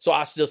work. So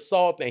I just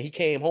saw that he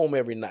came home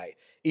every night.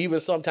 Even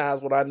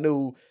sometimes when I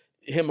knew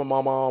him and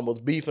my mom was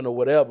beefing or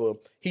whatever,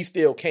 he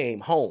still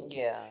came home.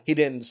 Yeah. He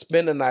didn't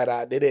spend the night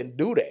out. They didn't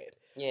do that.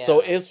 Yeah. So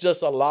it's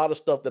just a lot of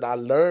stuff that I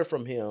learned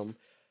from him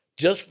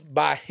just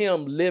by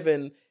him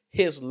living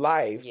his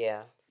life.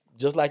 Yeah.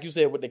 Just like you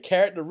said, with the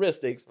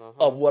characteristics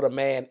of what a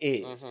man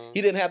is.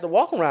 He didn't have to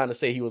walk around and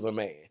say he was a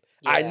man.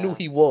 I Yeah. knew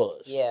he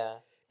was. Yeah.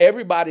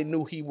 Everybody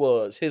knew he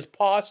was. His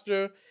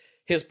posture,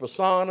 his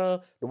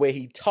persona, the way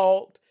he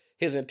talked,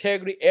 his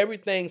integrity,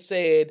 everything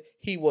said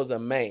he was a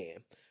man.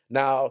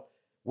 Now,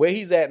 where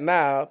he's at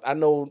now, I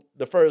know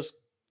the first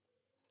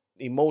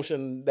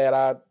emotion that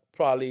I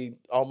probably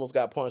almost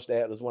got punched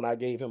at was when I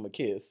gave him a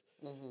kiss.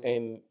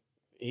 And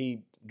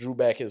he drew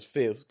back his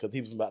fist because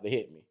he was about to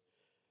hit me.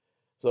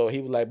 So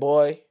he was like,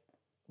 boy,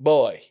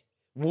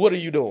 what are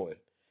you doing?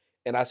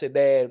 And I said,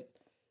 Dad,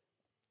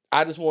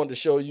 I just wanted to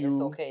show you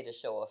It's okay to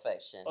show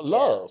affection.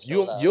 love. Yeah,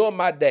 show love. You're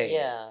my dad.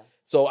 Yeah.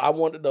 So I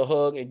wanted to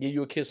hug and give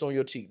you a kiss on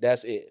your cheek.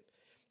 That's it.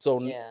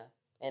 So Yeah.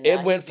 And it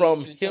now went he from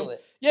beat you to him.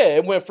 it. Yeah,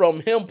 it went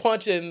from him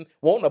wanting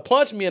to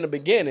punch me in the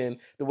beginning,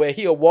 the way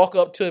he'll walk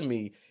up to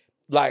me,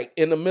 like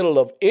in the middle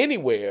of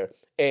anywhere,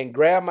 and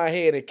grab my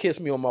head and kiss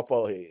me on my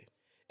forehead.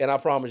 And I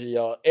promise you,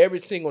 y'all, every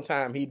single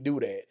time he do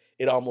that,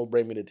 it almost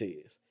bring me to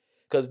tears.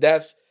 Because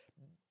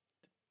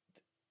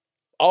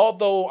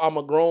although I'm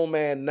a grown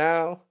man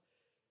now,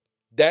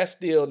 that's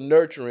still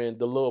nurturing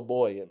the little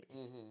boy in me.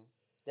 Mm-hmm.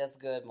 That's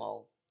good,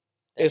 Mo.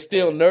 It's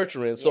still good.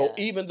 nurturing. So Yeah.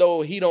 even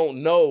though he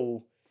don't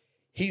know,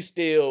 he's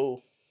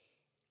still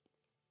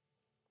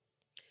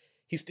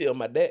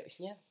my daddy.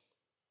 Yeah.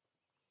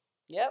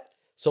 Yep.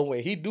 So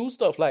when he do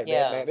stuff like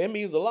Yeah. that, man, it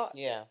means a lot.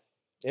 Yeah.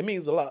 It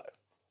means a lot.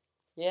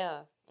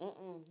 Yeah.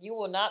 You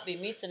will not be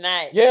me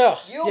tonight. Yeah.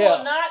 You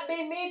will not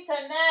be me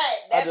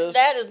tonight.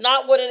 That is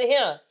not what it is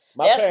here.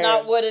 That's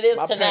not what it is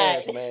my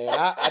tonight. Parents, man.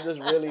 I just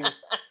really.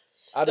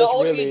 The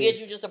older you get,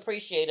 you just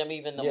appreciate them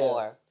even the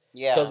more.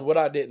 Yeah. Because what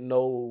I didn't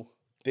know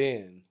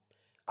then,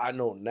 I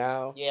know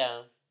now.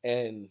 Yeah.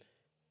 And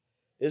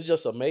it's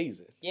just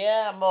amazing.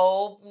 Yeah,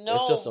 Mo. No,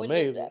 it's just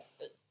amazing.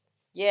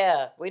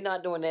 Yeah, we're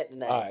not doing that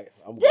tonight. All right,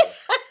 I'm good.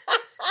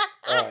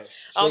 All right,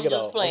 I'm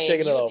just playing. I'm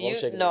shaking it off.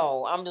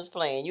 I'm just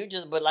playing.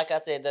 But like I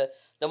said,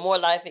 the more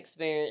life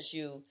experience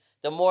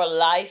the more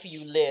life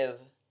you live,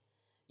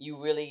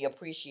 you really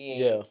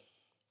appreciate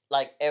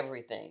like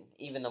everything,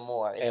 even the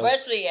more,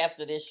 especially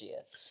after this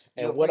year.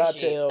 And what I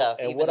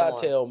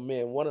tell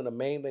men, one of the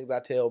main things I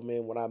tell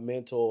men when I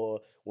mentor,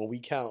 when we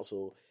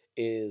counsel,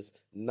 is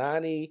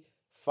 95%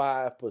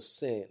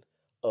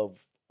 of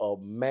a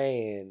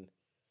man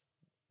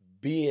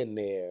being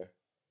there,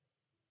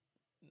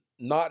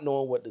 not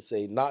knowing what to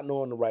say, not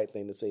knowing the right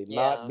thing to say,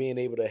 not being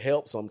able to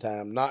help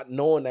sometimes, not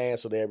knowing the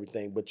answer to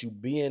everything, but you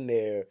being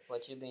there,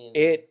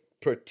 it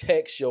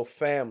protects your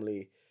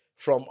family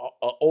from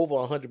over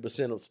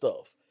 100% of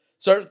stuff.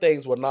 Certain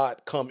things will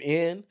not come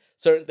in.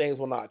 Certain things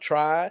will not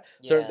try.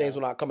 Certain things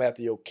will not come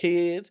after your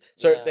kids.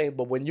 Certain things,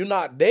 but when you're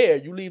not there,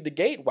 you leave the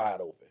gate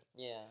wide open.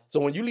 Yeah. So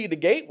when you leave the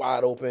gate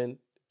wide open,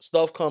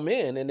 stuff come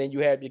in, and then you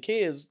have your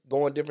kids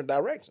going different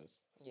directions.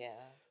 Yeah.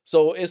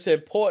 So it's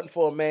important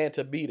for a man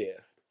to be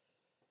there.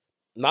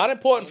 Not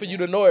important for you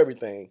to know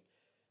everything.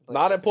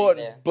 Not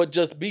important, but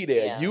just be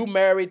there. Yeah. You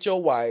married your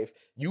wife.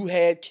 You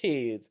had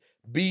kids.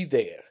 Be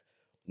there.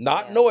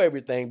 Not know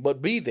everything,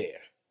 but be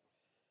there.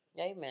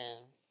 Amen.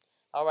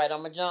 All right, I'm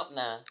going to jump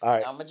now. All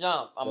right. I'm going to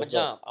jump.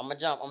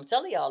 I'm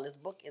telling y'all, this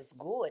book is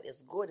good.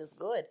 It's good. It's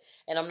good.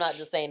 And I'm not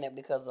just saying that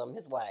because I'm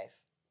his wife.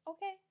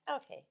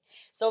 Okay.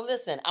 So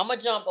listen, I'm going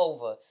to jump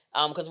over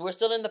because we're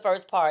still in the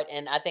first part,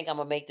 and I think I'm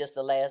going to make this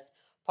the last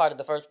part of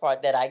the first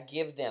part that I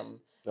give them.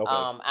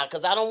 Okay.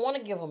 Because I don't want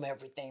to give them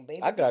everything,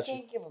 baby. I got you.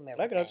 Can't give them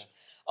everything. I got you.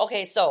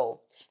 Okay,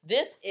 so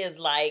this is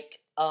like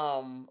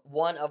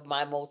one of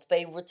my most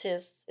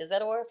favoritist. Is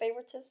that a word?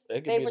 Favoritist?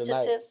 It could be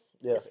tonight.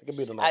 Yes, it could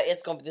be tonight.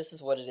 This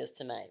is what it is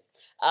tonight.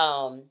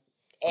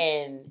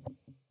 And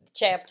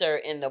chapter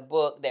in the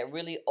book that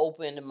really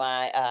opened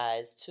my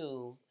eyes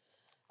to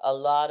a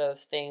lot of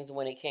things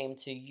when it came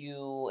to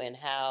you and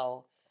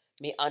how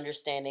me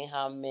understanding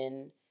how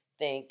men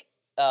think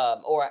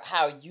or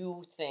how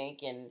you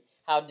think and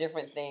how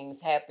different things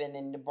happen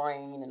in the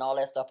brain and all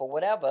that stuff or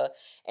whatever.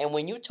 And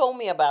when you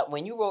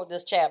wrote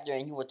this chapter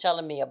and you were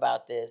telling me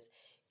about this,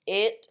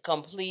 it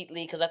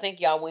completely, because I think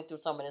y'all went through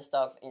some of this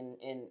stuff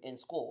in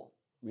school.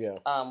 Yeah.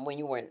 When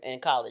you were in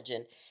college.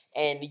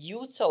 And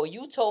you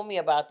told me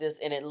about this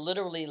and it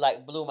literally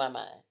like blew my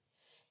mind.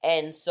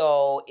 And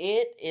so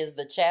it is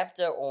the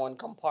chapter on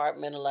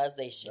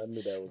compartmentalization. I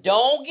knew that was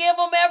Don't give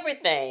them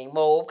everything,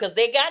 Mo, because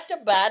they got to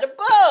buy the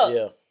book.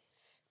 Yeah.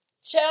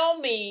 Tell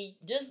me,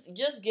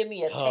 just give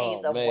me a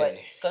taste of what,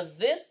 because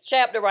this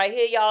chapter right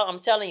here, y'all, I'm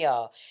telling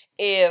y'all,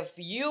 if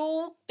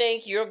you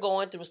think you're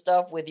going through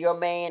stuff with your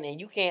man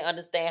and you can't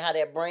understand how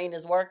that brain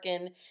is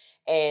working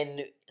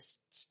and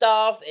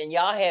stuff, and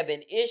y'all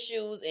having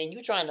issues and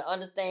you trying to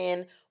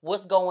understand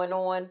what's going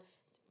on,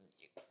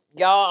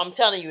 y'all, I'm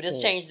telling you,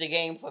 this changed the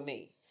game for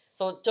me.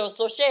 So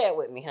share it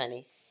with me,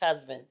 honey,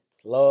 husband.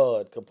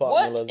 Lord,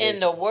 compartmentalization. What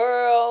in the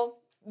world?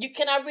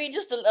 Can I read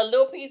just a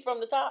little piece from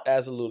the top?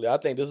 Absolutely. I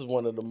think this is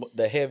one of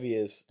the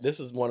heaviest. This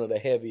is one of the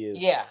heaviest.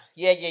 Yeah.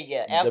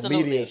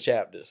 Absolutely. The meatiest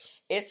chapters.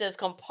 It says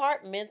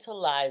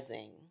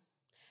compartmentalizing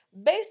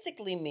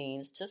basically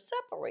means to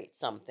separate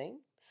something,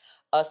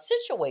 a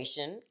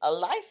situation, a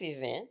life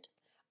event,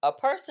 a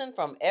person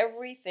from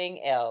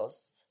everything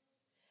else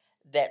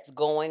that's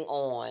going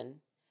on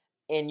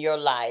in your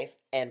life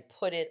and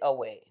put it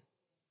away.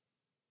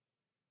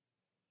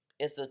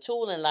 It's a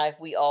tool in life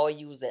we all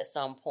use at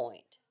some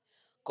point.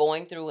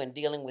 Going through and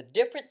dealing with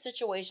different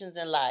situations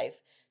in life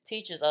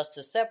teaches us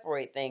to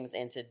separate things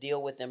and to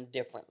deal with them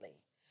differently,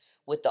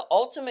 with the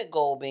ultimate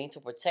goal being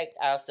to protect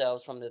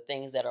ourselves from the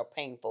things that are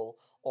painful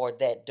or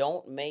that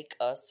don't make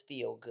us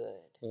feel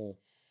good.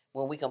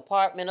 When we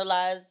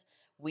compartmentalize,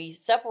 we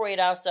separate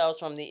ourselves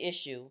from the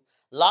issue,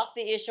 lock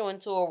the issue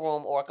into a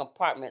room or a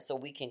compartment so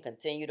we can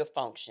continue to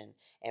function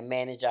and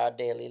manage our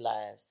daily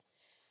lives.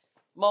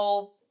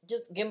 Mo,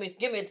 just give me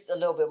a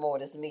little bit more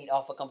of this meat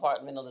off of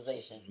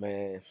compartmentalization.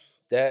 Man.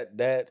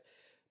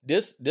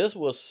 This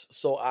was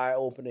so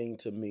eye-opening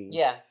to me.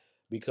 Yeah.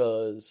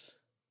 Because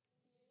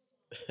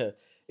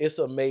it's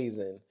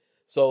amazing.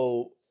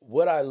 So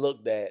what I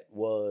looked at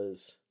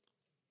was,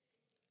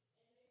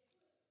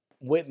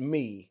 with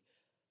me,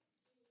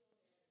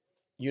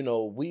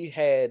 we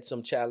had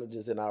some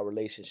challenges in our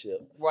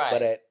relationship. Right.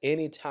 But at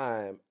any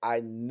time,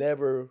 I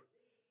never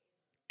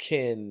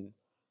can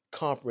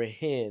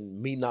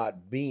comprehend me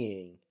not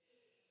being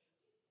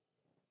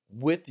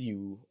with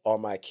you or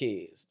my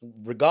kids.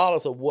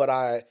 Regardless of what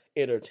I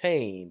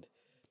entertained,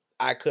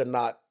 I could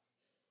not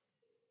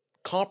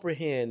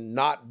comprehend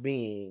not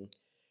being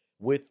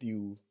with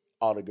you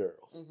or the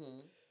girls. Mm-hmm.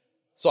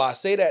 So I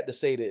say that to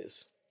say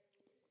this.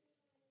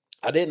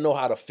 I didn't know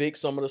how to fix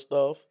some of the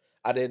stuff.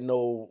 I didn't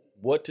know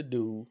what to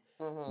do.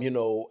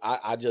 Mm-hmm.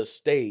 I just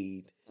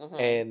stayed. Mm-hmm.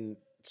 And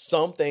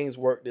some things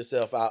worked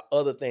itself out.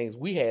 Other things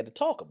we had to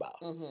talk about.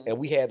 Mm-hmm. And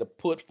we had to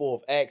put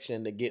forth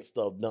action to get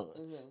stuff done.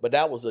 Mm-hmm. But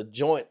that was a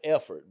joint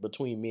effort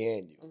between me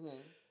and you. Mm-hmm.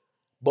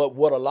 But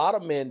what a lot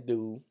of men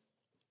do,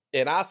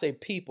 and I say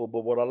people,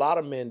 but what a lot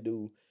of men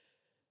do,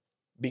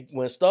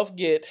 when stuff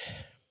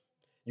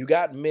you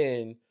got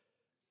men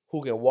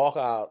who can walk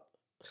out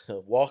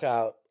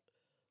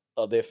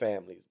of their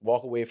families,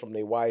 walk away from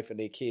their wife and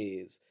their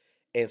kids,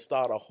 and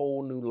start a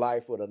whole new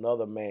life with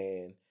another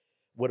man,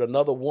 with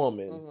another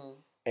woman, Mm-hmm.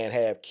 and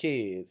have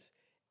kids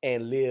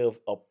and live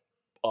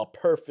a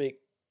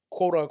perfect,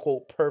 quote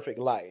unquote, perfect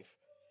life.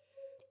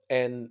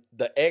 And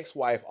the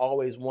ex-wife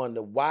always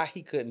wondered why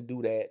he couldn't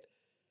do that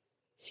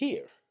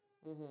here.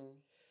 Mm-hmm.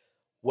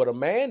 What a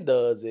man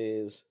does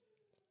is,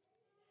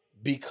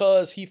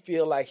 because he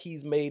feel like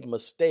he's made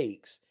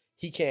mistakes,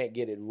 he can't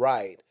get it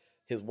right.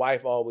 His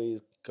wife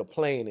always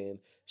complaining,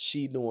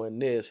 she doing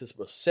this, his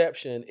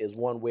perception is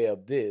one way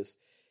of this.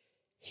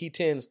 He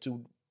tends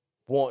to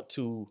want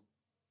to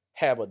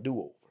have a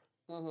do-over.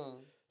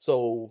 Mm-hmm.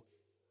 So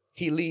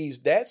he leaves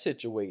that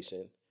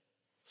situation,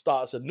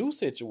 starts a new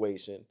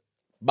situation.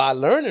 By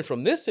learning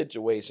from this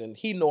situation,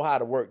 he know how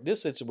to work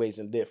this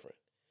situation different.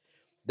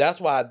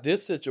 That's why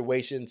this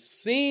situation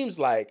seems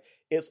like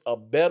it's a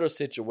better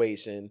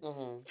situation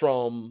Mm-hmm.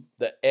 from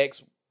the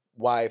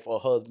ex-wife or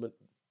husband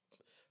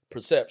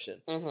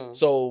perception. Mm-hmm.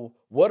 So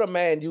what a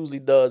man usually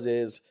does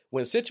is,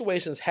 when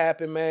situations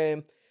happen,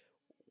 man,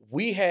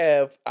 we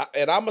have,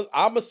 and I'm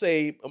gonna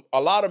say, a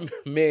lot of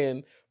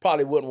men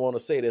probably wouldn't want to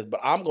say this,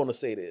 but I'm going to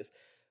say this.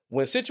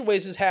 When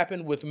situations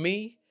happen with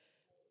me,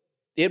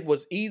 it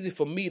was easy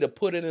for me to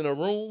put it in a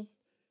room,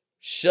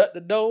 shut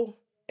the door,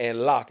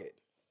 and lock it.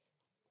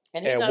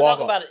 And he's and not walk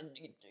talking off. about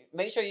it.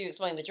 Make sure you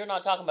explain that you're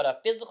not talking about a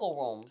physical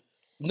room.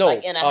 No,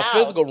 Like in a house,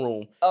 physical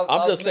room.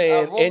 I'm just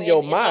saying, room in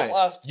your some, mind,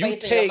 space you in your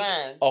take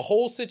mind. a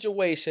whole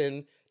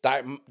situation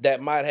that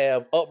might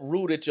have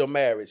uprooted your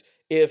marriage.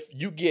 If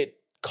you get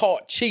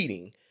caught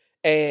cheating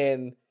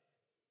and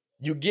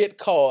you get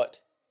caught,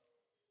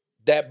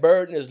 that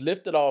burden is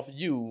lifted off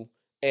you,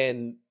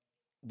 and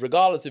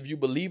regardless if you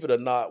believe it or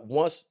not,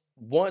 once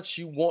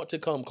you want to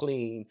come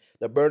clean,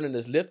 the burden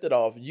is lifted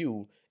off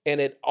you,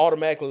 and it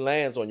automatically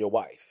lands on your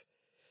wife.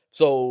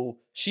 So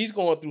she's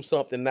going through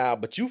something now,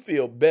 but you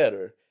feel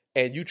better,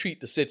 and you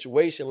treat the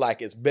situation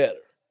like it's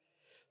better.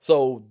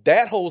 So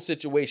that whole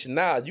situation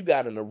now, you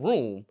got in a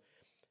room,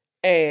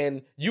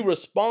 and you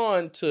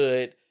respond to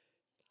it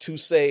to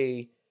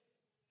say,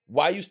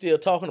 why you still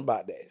talking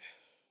about that?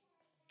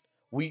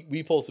 We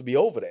supposed to be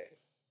over that.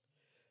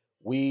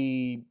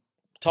 We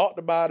talked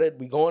about it.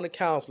 We going to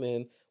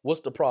counseling.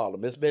 What's the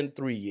problem? It's been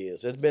 3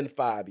 years. It's been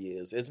 5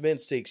 years. It's been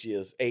 6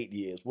 years, 8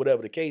 years,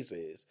 whatever the case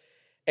is.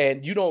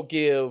 And you don't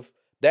give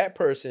that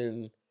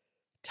person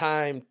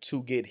time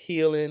to get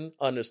healing,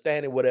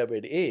 understanding, whatever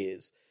it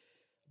is.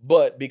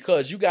 But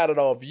because you got it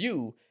off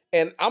you,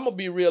 and I'm going to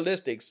be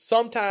realistic,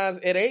 sometimes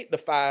it ain't the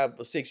 5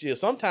 or 6 years.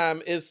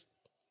 Sometimes it's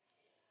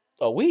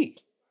a week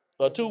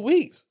or 2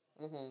 weeks.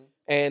 Mm-hmm.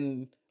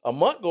 And a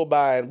month go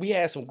by and we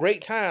had some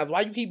great times.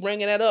 Why you keep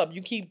bringing that up?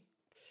 You keep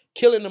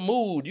killing the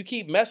mood. You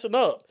keep messing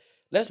up.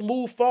 Let's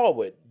move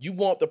forward. You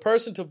want the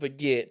person to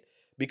forget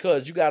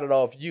because you got it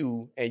off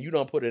you and you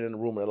don't put it in the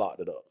room and locked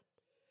it up.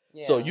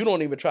 Yeah. So you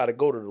don't even try to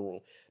go to the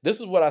room. This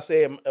is what I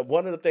say.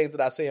 One of the things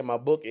that I say in my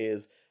book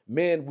is,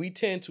 men, we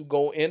tend to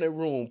go in a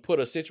room, put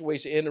a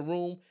situation in the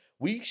room,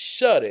 we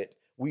shut it,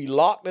 we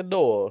lock the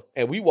door,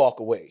 and we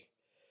walk away.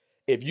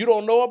 If you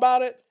don't know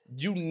about it,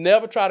 you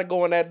never try to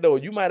go in that door.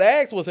 You might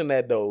ask what's in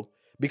that door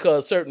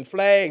because certain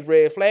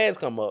red flags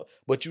come up,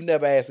 but you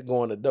never ask to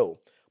go in the door.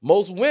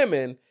 Most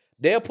women,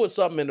 they'll put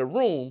something in the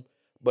room,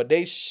 but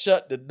they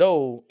shut the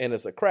door and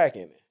it's a crack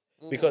in it.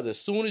 Mm-hmm. Because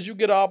as soon as you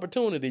get an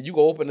opportunity, you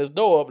go open this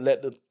door up,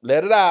 let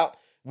it out.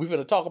 We're going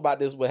to talk about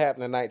this, what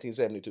happened in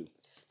 1972.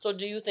 So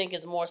do you think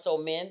it's more so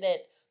men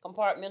that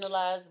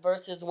compartmentalize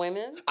versus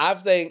women? I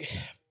think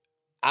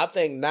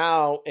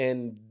now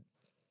in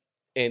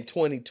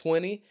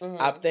 2020, Mm-hmm.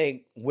 I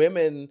think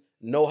women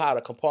know how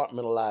to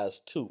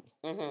compartmentalize too.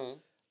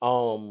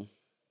 Mm-hmm.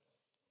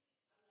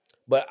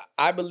 But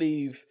I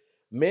believe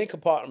men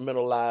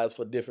compartmentalize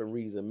for different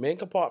reasons. Men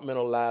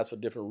compartmentalize for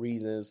different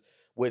reasons,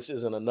 which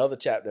is in another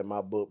chapter in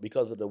my book,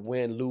 because of the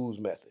win-lose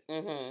method.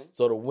 Mm-hmm.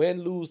 So the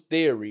win-lose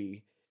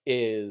theory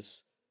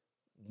is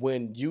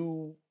when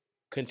you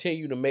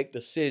continue to make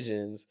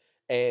decisions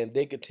and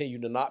they continue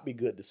to not be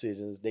good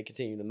decisions,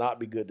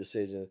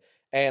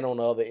 and on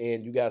the other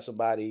end, you got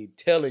somebody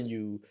telling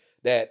you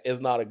that it's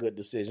not a good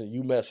decision.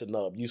 You messing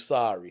up. You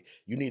sorry.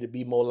 You need to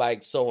be more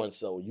like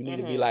so-and-so. You need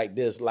to be like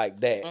this, like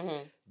that.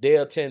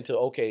 They'll tend to,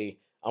 okay,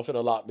 I'm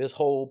finna lock this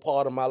whole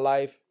part of my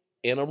life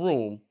in a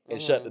room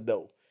and shut the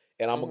door.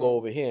 And I'm going to go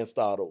over here and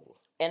start over.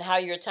 And how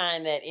you're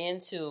tying that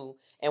into,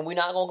 and we're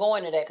not going to go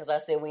into that because I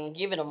said we ain't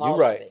giving them all You're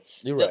right. of it.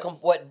 You're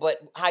right.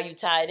 But how you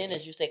tie it in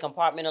is you say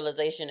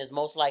compartmentalization is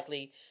most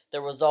likely the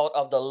result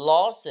of the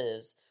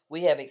losses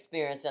we have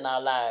experienced in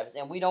our lives,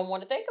 and we don't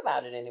want to think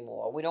about it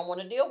anymore. We don't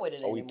want to deal with it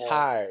anymore. We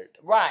tired.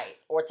 Right.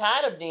 Or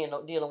tired of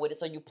dealing with it.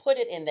 So you put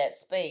it in that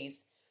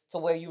space to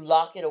where you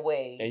lock it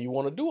away. And you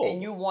want to do over.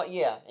 And you want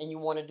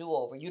to do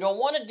over. You don't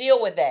want to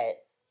deal with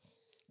that,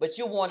 but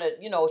you want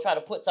to, try to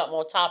put something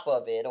on top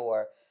of it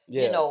or,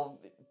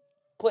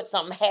 put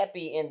something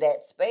happy in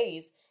that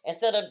space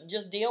instead of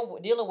just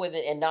dealing with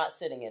it and not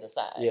sitting it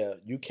aside. Yeah.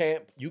 You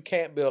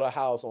can't build a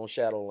house on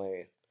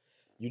Shadowland.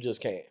 You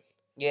just can't.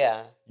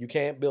 Yeah. You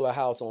can't build a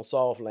house on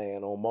soft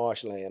land, on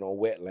marshland, on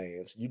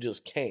wetlands. You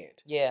just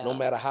can't. Yeah. No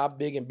matter how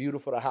big and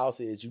beautiful the house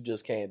is, you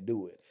just can't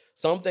do it.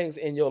 Some things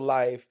in your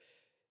life,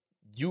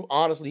 you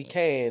honestly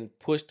can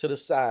push to the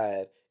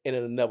side and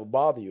it'll never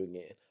bother you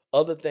again.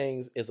 Other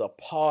things is a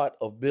part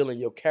of building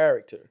your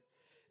character.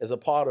 It's a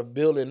part of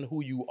building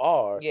who you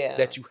are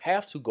that you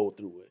have to go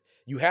through it.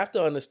 You have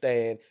to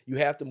understand, you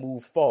have to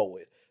move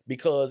forward.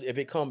 Because if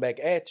it come back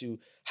at you,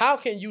 how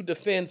can you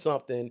defend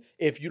something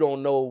if you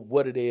don't know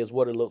what it is,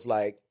 what it looks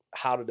like,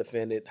 how to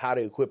defend it, how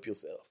to equip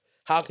yourself?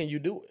 How can you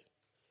do it?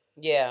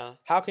 Yeah.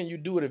 How can you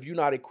do it if you're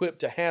not equipped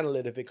to handle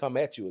it if it come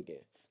at you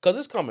again? Because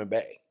it's coming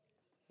back.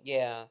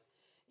 Yeah.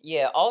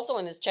 Yeah. Also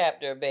in this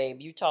chapter, babe,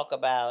 you talk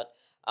about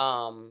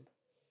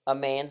a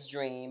man's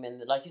dream.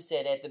 And like you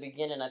said at the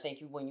beginning, I think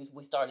when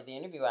we started the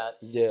interview out,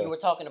 you were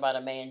talking about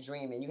a man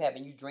dreaming,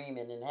 you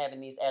dreaming and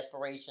having these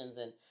aspirations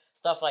and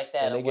stuff like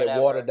that. And they get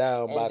watered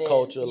down by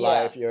culture,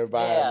 life, your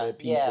environment,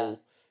 people.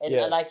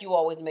 Yeah. And like you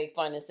always make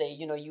fun and say,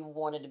 you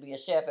wanted to be a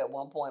chef at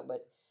one point,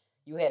 but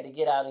you had to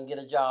get out and get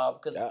a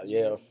job because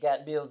you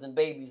got bills and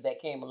babies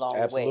that came along the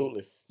way.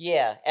 Absolutely.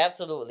 Yeah,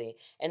 absolutely.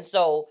 And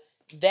so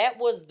that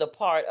was the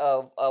part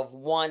of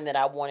one that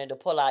I wanted to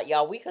pull out.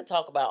 Y'all, we could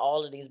talk about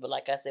all of these, but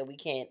like I said, we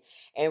can't.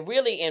 And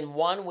really in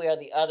one way or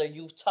the other,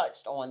 you've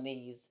touched on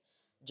these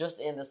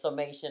just in the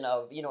summation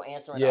of,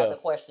 answering other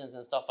questions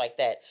and stuff like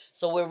that.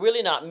 So we're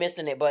really not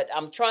missing it, but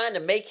I'm trying to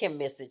make him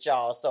miss it,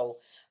 y'all. So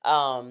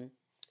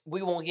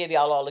we won't give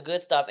y'all all the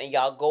good stuff, and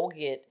y'all go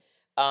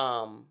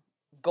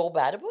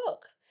buy the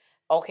book.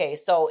 Okay,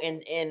 so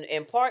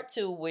in part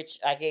 2, which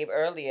I gave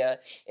earlier,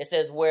 it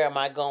says, where am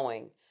I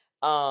going?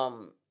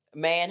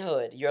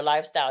 Manhood, your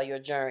lifestyle, your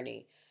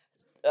journey,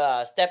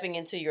 stepping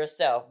into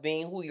yourself,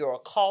 being who you're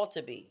called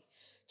to be.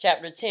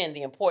 Chapter 10,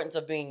 the importance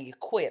of being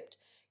equipped.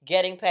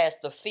 Getting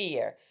past the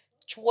fear.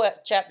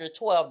 Chapter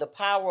 12, the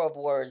power of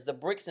words, the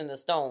bricks and the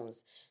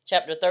stones.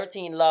 Chapter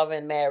 13, love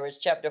and marriage.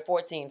 Chapter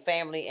 14,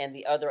 family and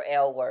the other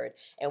L word.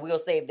 And we'll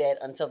save that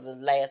until the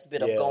last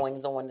bit of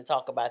goings on to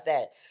talk about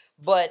that.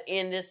 But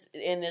in this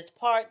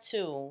part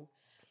 2,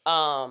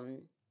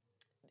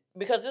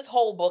 because this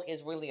whole book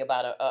is really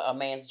about a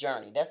man's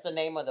journey. That's the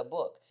name of the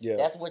book. Yeah.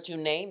 That's what you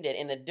named it,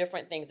 and the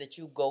different things that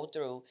you go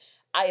through.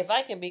 If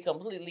I can be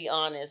completely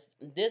honest,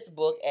 this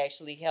book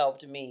actually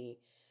helped me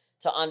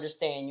to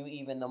understand you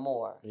even the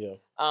more. Yeah.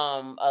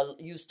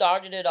 You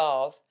started it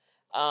off,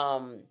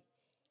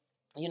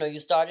 you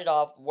started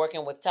off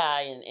working with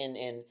Ty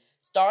and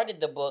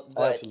started the book.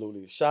 But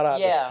absolutely. Shout out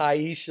to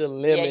Taisha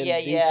Lemon.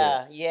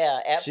 Yeah,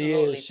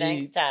 absolutely.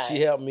 Thanks, Ty.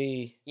 She helped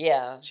me.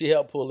 Yeah. She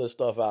helped pull this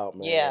stuff out,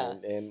 man. Yeah.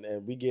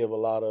 And we give a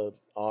lot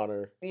of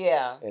honor.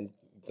 Yeah. And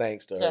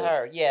thanks to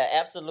her. Yeah,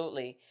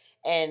 absolutely.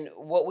 And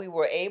what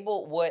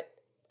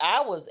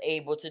I was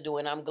able to do,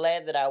 and I'm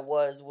glad that I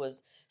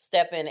was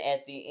step in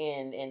at the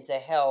end and to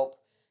help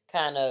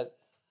kind of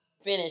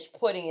finish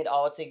putting it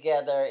all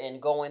together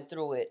and going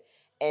through it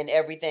and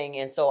everything.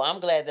 And so I'm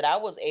glad that I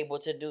was able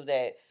to do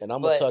that. And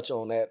I'm going to touch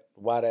on that,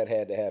 why that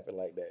had to happen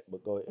like that.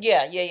 But go ahead.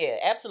 Yeah,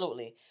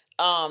 absolutely.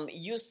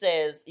 You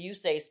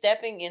say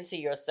stepping into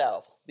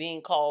yourself,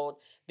 being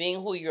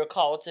who you're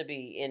called to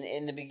be.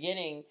 In the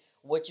beginning,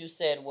 what you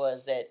said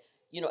was that,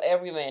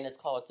 every man is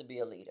called to be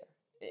a leader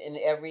in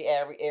every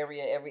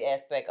area, every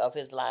aspect of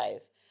his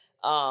life.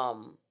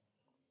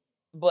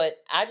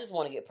 But I just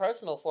want to get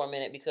personal for a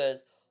minute,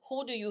 because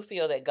who do you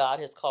feel that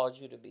God has called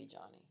you to be,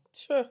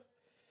 Johnny?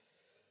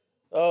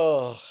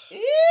 Oh,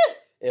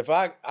 if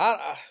I'm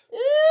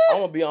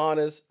gonna be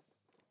honest.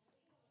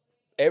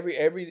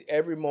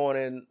 Every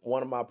morning,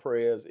 one of my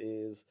prayers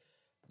is,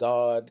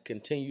 God,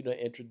 continue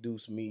to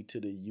introduce me to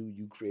the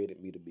you created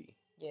me to be.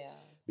 Yeah.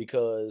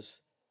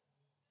 Because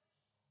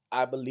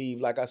I believe,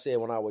 like I said,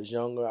 when I was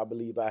younger, I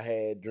believe I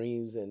had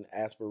dreams and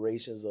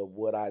aspirations of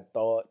what I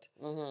thought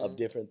of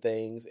different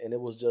things. And it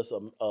was just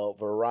a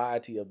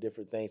variety of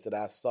different things that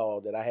I saw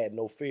that I had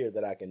no fear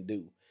that I can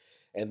do.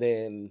 And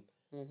then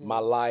my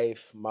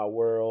life, my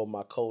world,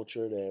 my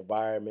culture, the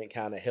environment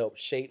kind of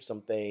helped shape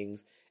some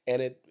things.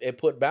 And it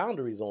put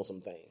boundaries on some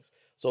things.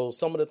 So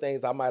some of the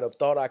things I might have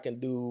thought I can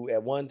do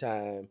at one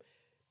time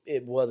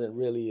it wasn't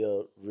really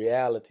a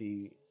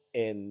reality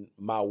in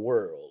my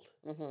world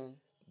Mm-hmm.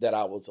 that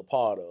I was a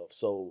part of.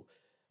 So,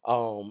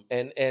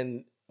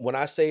 and when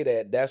I say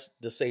that, that's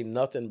to say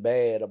nothing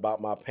bad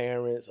about my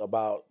parents,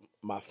 about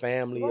my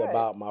family, Right.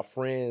 about my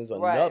friends, or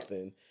Right.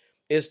 nothing.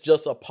 It's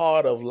just a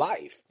part of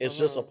life. It's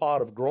just a Mhm.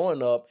 part of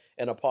growing up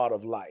and a part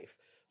of life.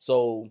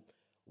 So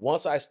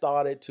once I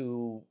started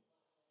to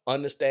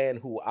understand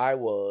who I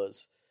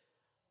was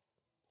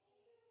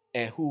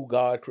and who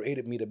God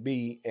created me to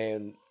be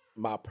and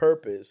my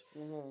purpose,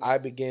 Mhm. I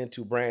began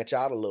to branch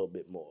out a little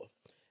bit more.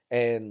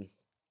 And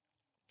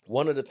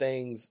one of the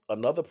things,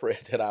 another prayer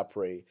that I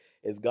pray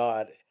is,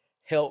 God,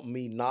 help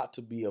me not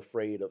to be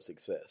afraid of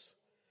success.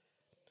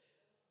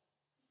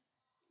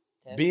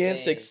 That's Being big.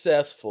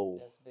 successful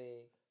That's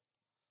big.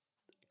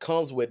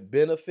 comes with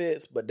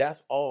benefits, but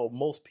that's all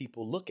most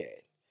people look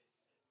at.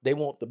 They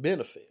want the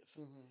benefits.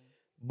 Mhm.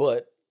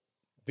 But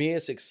being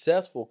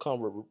successful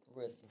comes with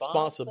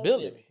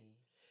responsibility.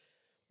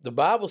 The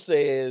Bible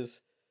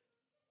says,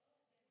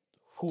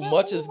 who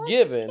much is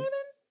given,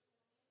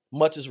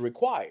 much is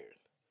required.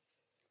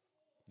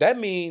 That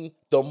means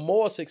the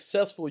more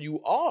successful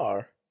you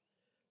are,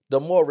 the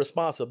more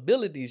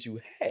responsibilities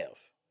you have.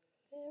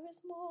 There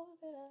is more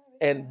than I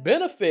And require.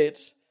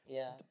 benefits,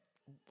 Yeah.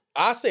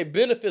 I say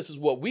benefits is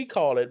what we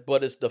call it,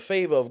 but it's the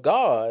favor of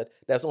God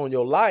that's on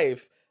your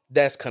life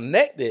that's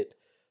connected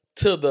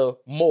to the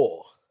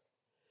more.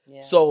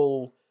 Yeah.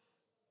 So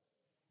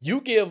you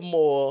give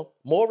more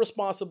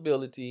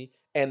responsibility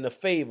and the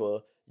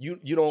favor.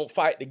 You don't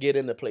fight to get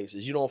into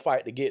places. You don't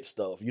fight to get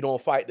stuff. You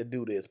don't fight to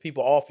do this.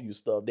 People offer you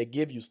stuff. They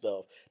give you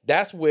stuff.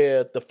 That's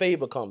where the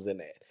favor comes in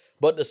at.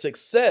 But the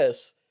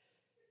success,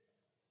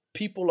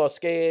 people are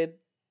scared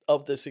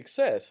of the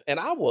success. And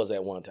I was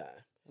at one time.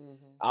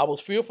 Mm-hmm. I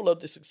was fearful of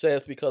the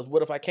success because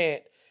what if I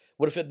can't?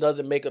 What if it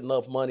doesn't make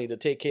enough money to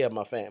take care of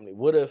my family?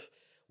 What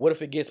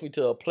if it gets me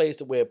to a place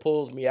to where it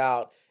pulls me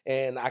out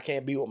and I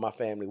can't be with my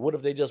family? What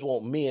if they just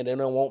want me and they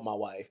don't want my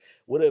wife?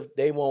 What if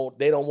they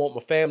don't want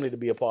my family to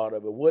be a part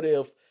of it? What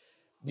if,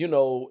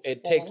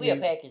 it takes we a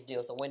me? package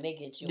deal, so when they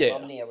get you, Yeah.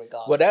 I'm there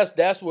regardless. Well,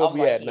 that's where I'm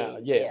we right at here. now.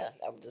 Yeah.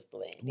 I'm just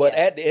playing. But yeah.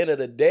 at the end of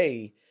the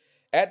day,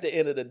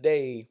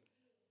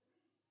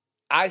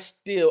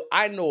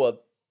 I know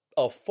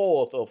a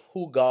fourth of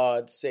who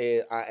God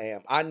said I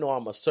am. I know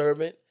I'm a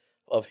servant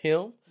of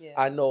Him. Yeah.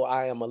 I know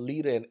I am a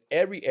leader in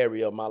every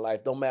area of my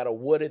life, no matter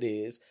what it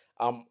is.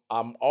 I'm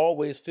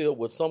always filled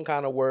with some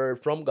kind of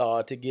word from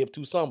God to give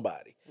to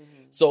somebody.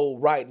 Mm-hmm. So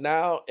right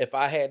now, if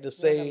I had to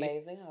say, you're an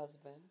amazing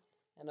husband,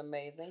 an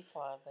amazing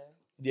father,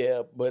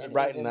 yeah, but and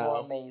right even now, more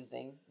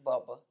amazing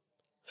Bubba.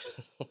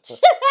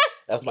 that's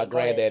Okay, my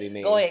granddaddy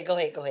name. Go ahead.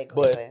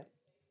 But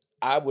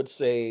I would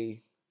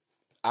say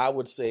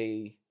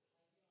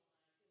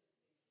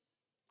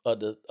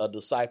a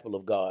disciple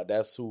of God.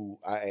 That's who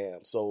I am.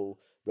 So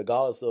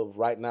regardless of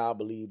right now, I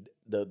believe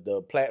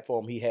the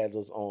platform He has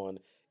us on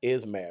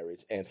is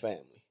marriage and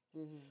family.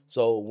 Mm-hmm.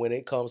 So when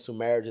it comes to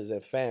marriages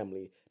and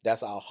family,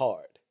 that's our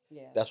heart.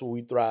 Yeah. That's what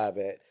we thrive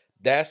at.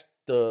 That's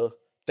the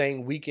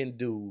thing we can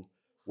do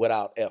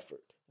without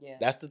effort. Yeah.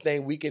 That's the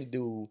thing we can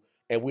do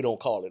and we don't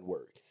call it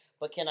work.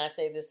 But can I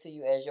say this to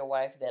you as your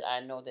wife, that I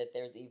know that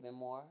there's even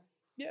more?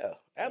 Yeah,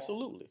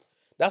 absolutely. Yeah.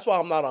 That's why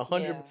I'm not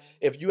 100. Yeah.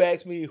 If you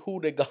ask me who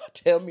did God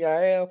tell me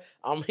I am,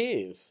 I'm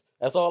His.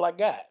 That's all I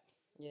got.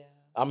 Yeah.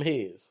 I'm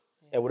His.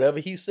 Yeah. And whatever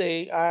He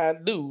say I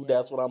do, Yeah.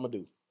 that's what I'm going to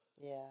do.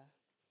 Yeah.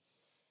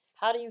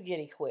 How do you get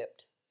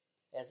equipped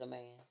as a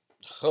man?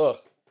 Huh.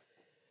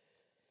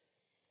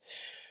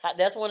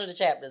 That's one of the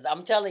chapters.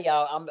 I'm telling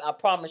y'all, I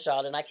promise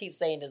y'all, and I keep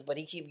saying this, but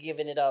he keep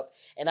giving it up,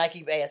 and I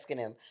keep asking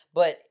him.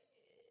 But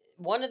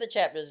one of the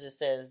chapters just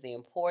says the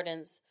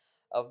importance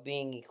of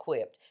being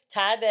equipped.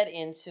 Tie that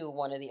into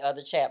one of the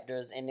other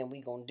chapters, and then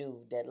we're going to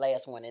do that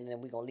last one, and then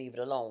we're going to leave it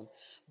alone.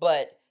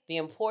 But the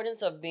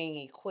importance of being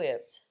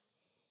equipped,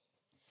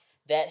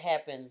 that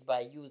happens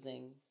by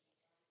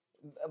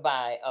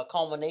a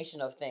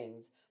culmination of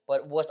things.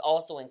 But what's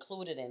also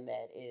included in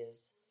that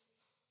is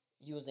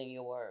using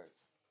your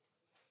words.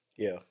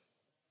 Yeah.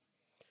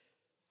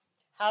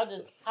 How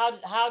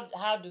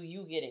do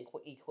you get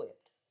equipped?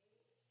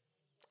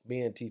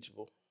 Being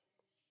teachable.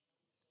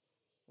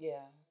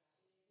 Yeah.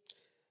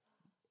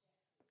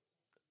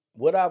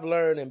 What I've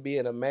learned in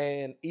being a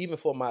man, even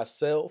for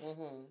myself,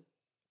 Mm-hmm.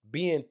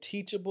 being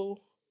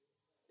teachable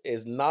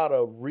is not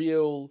a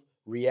real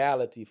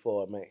reality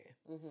for a man.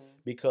 Mm-hmm.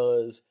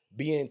 Because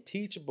being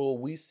teachable,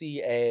 we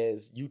see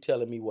as you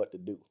telling me what to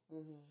do.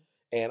 Mm-hmm.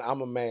 And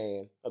I'm a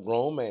man, a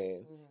grown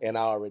man, mm-hmm. and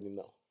I already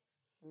know.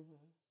 Mm-hmm.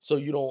 So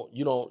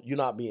you're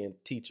not being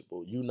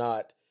teachable. You're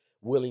not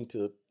willing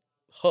to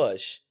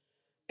hush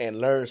and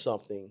learn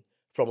something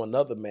from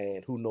another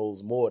man who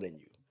knows more than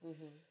you.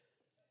 Mm-hmm.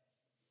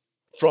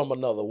 From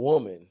another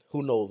woman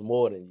who knows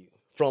more than you.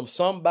 From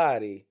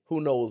somebody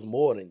who knows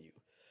more than you.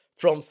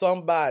 From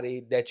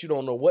somebody that you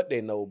don't know what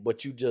they know,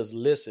 but you just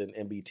listen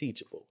and be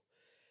teachable.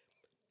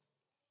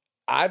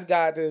 I've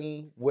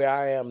gotten where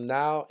I am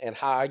now, and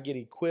how I get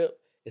equipped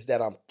is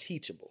that I'm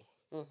teachable.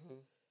 Mm-hmm.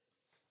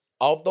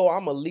 although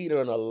I'm a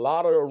leader in a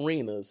lot of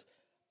arenas,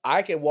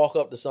 I can walk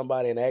up to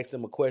somebody and ask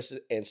them a question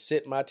and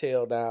sit my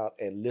tail down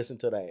and listen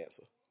to the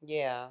answer.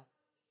 Yeah.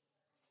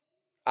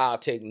 I'll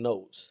take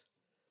notes.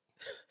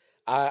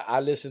 I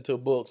listen to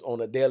books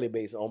on a daily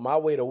basis. On my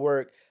way to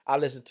work, I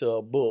listen to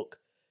a book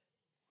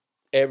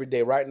every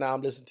day. Right now,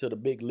 I'm listening to The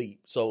Big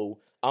Leap. So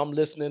I'm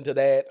listening to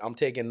that. I'm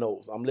taking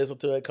notes. I'm listening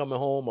to it coming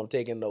home. I'm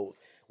taking notes.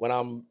 When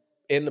I'm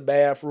in the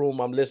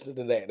bathroom, I'm listening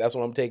to that. That's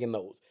when I'm taking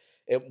notes.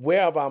 And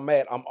wherever I'm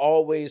at, I'm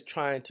always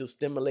trying to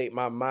stimulate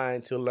my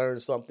mind to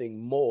learn something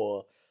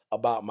more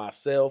about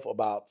myself,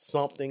 about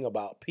something,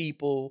 about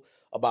people,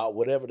 about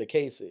whatever the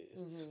case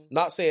is. Mm-hmm.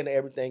 Not saying that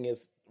everything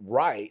is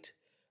right,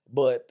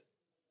 but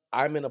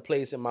I'm in a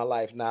place in my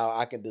life now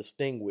I can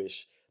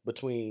distinguish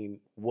between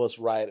what's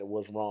right and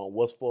what's wrong,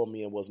 what's for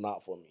me and what's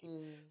not for me.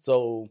 Mm.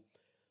 So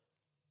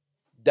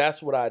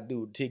that's what I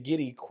do. To get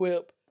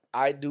equipped,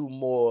 I do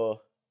more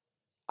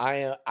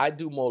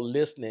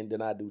listening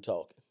than I do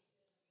talking.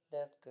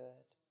 That's good.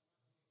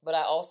 But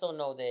I also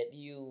know that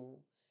you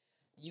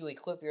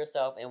equip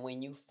yourself, and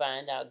when you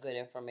find out good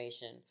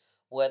information,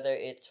 whether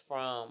it's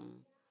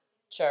from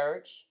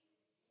church,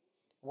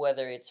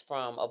 whether it's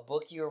from a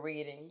book you're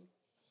reading,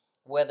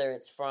 whether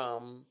it's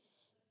from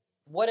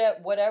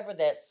whatever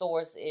that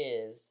source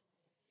is,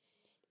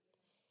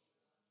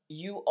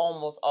 you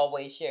almost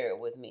always share it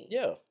with me.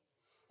 Yeah.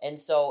 And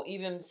so,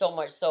 even so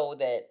much so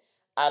that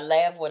I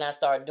laugh when I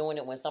start doing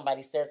it when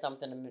somebody says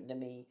something to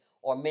me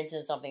or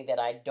mentions something that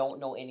I don't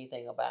know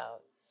anything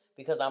about,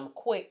 because I'm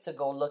quick to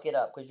go look it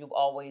up, because you've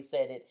always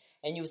said it,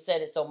 and you've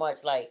said it so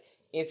much, like,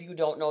 if you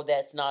don't know,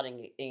 that's not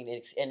an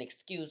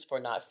excuse for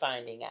not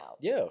finding out.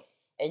 Yeah.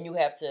 And you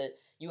have to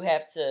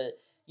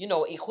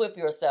equip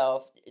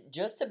yourself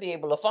just to be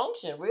able to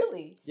function,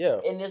 really,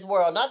 in this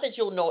world. Not that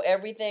you'll know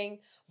everything,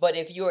 but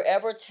if you're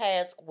ever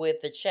tasked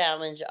with the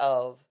challenge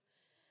of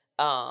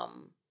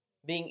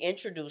being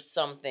introduced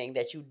something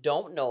that you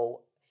don't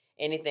know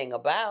anything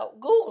about,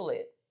 Google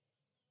it.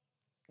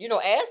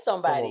 Ask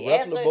somebody.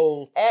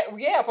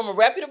 From a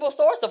reputable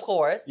source, of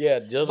course. Yeah,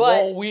 just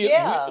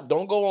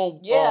don't go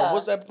on.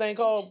 What's that thing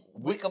called?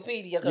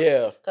 Wikipedia.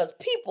 Yeah, because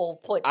people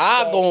put.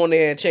 I'll go on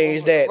there and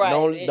change that. Right.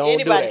 Don't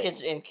anybody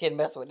do that. can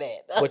mess with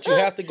that. But you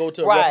have to go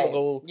to a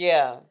reputable.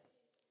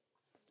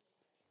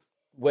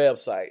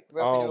 Website.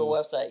 Reputable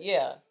website.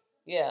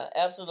 Yeah,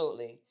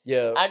 absolutely.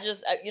 Yeah. I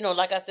just,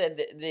 like I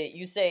said,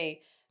 you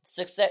say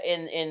success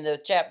in the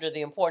chapter,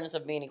 the importance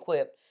of being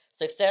equipped.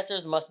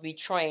 Successors must be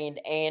trained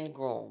and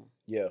groomed.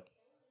 Yeah.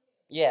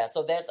 Yeah.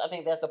 So I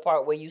think that's the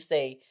part where you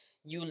say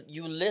you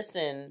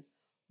listen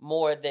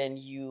more than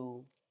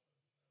you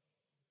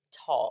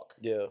talk.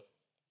 Yeah.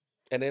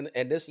 And in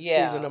this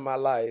season of my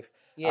life,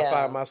 I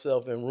find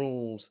myself in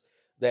rooms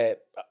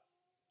that,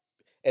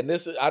 and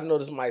I know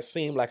this might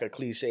seem like a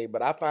cliche,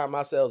 but I find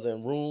myself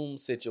in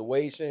rooms,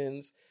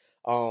 situations,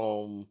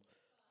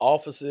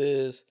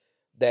 offices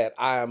that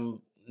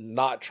I'm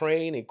not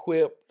trained,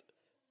 equipped,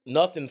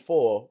 nothing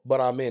for,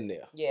 but I'm in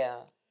there. Yeah,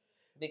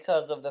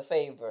 because of the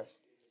favor.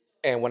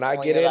 And when I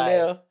get in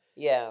there,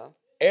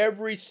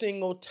 every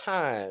single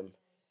time,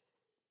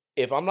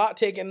 if I'm not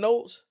taking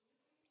notes,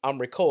 I'm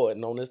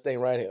recording on this thing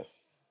right here.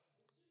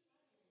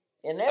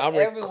 And that's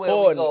everywhere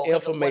we go.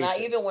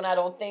 Information. When I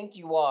don't think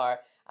you are,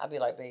 I'll be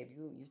like, babe,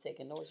 you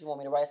taking notes? You want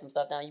me to write some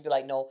stuff down? You be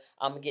like, no,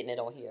 I'm getting it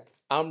on here.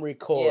 I'm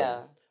recording.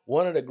 Yeah.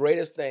 One of the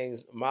greatest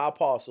things, my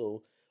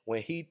apostle,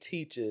 when he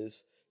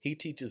teaches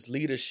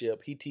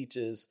leadership, he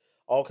teaches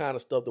all kind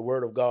of stuff, the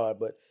word of God.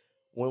 But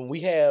when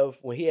he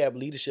have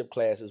leadership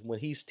classes, when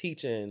he's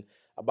teaching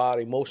about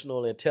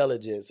emotional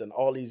intelligence and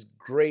all these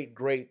great,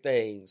 great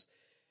things,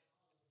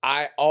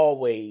 I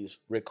always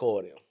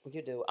record him.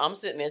 You do. I'm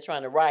sitting there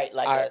trying to write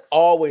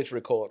always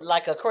record him.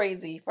 Like a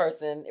crazy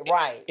person.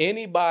 Right.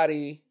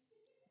 Anybody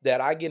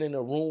that I get in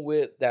a room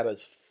with that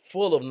is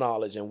full of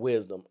knowledge and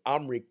wisdom,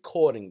 I'm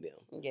recording them.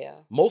 Yeah.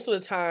 Most of the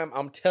time,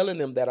 I'm telling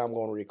them that I'm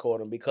going to record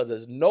them, because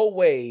there's no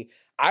way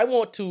I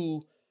want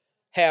to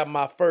have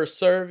my first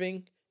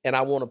serving and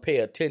I want to pay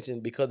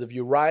attention, because if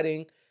you're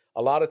writing,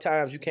 a lot of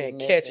times you can't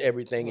catch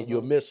everything and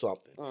you'll miss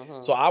something.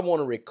 Mm-hmm. So I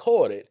want to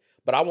record it,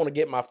 but I want to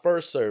get my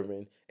first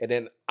serving, and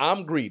then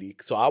I'm greedy,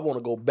 so I want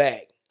to go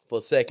back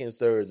for seconds,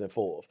 thirds, and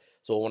fourths.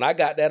 So when I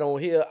got that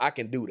on here, I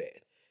can do that.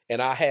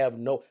 And I have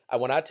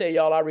when I tell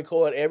y'all I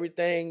record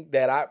everything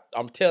that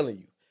I'm telling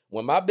you,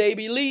 when my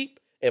baby leap,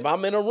 if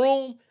I'm in a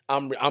room,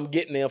 I'm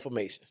getting the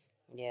information.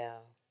 Yeah.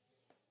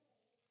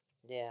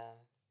 Yeah.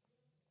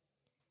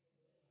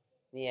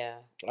 Yeah.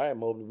 All right,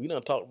 Mobley, we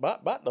done talked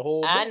about the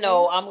whole. I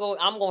know.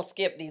 I'm gonna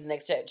skip these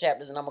next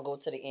chapters, and I'm gonna go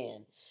to the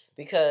end,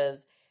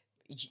 because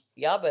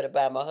y'all better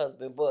buy my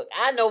husband book.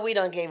 I know we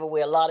done gave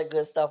away a lot of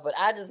good stuff, but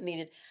I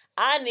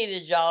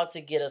needed y'all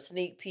to get a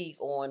sneak peek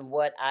on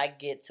what I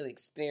get to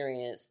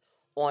experience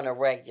on a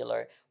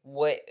regular.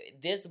 What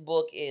this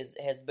book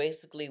has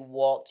basically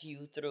walked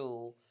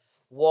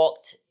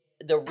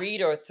the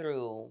reader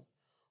through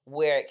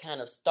where it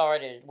kind of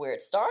started, where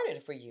it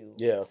started for you.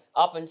 Yeah.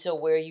 Up until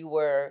where you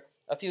were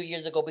a few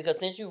years ago, because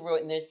since you've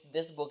written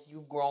this book,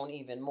 you've grown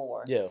even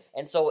more. Yeah,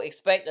 And so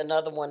expect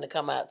another one to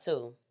come out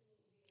too.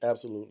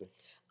 absolutely.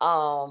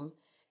 Because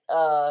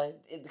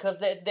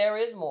there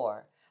is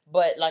more.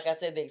 But like I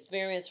said, the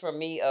experience for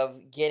me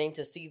of getting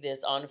to see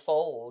this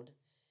unfold,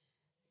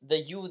 the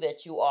you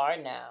that you are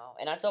now.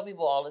 And I tell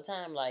people all the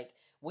time, like,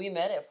 we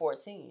met at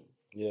 14.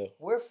 Yeah.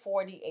 We're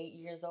 48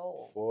 years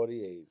old.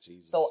 48,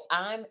 Jesus. So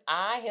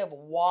I have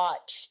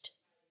watched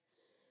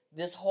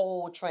this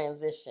whole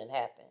transition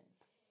happen.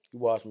 You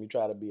watch me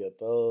try to be a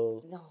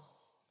thug. No.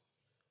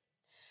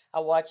 I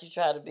watch you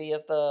try to be a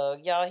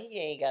thug. Y'all, he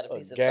ain't got a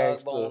piece of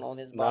gangster, thug bone on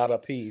his body. not a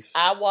piece.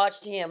 I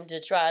watched him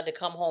to try to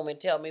come home and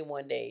tell me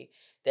one day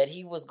that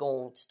he was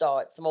going to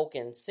start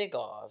smoking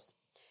cigars.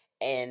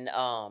 And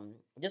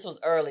this was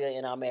earlier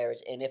in our marriage.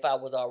 And if I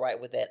was all right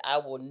with that, I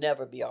will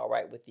never be all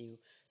right with you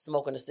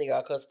smoking a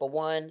cigar. Because for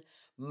one,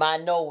 my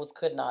nose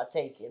could not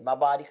take it. My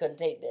body couldn't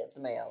take that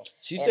smell.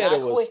 She And said I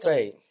it was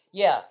fake.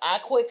 Yeah, I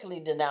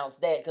quickly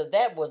denounced that because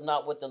that was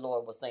not what the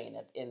Lord was saying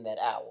in that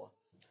hour.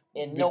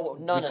 And none of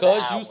the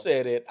Because hours. you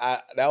said it,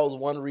 that was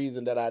one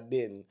reason that I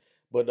didn't.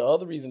 But the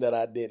other reason that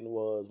I didn't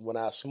was when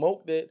I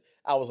smoked it,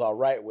 I was all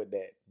right with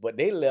that. But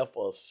they left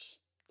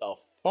a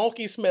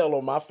funky smell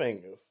on my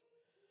fingers.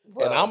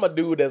 Well, and I'm a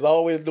dude that's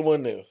always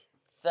doing this.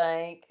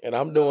 Thank And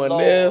I'm doing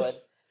Lord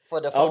this. for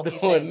the I'm funky doing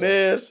fingers.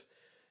 this.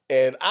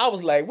 And I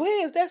was like,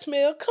 where is that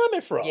smell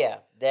coming from? Yeah,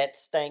 that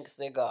stank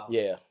cigar.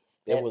 Yeah.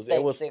 That It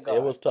stank was cigar.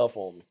 it was tough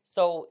on me.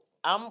 So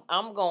I'm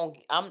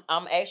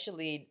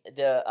actually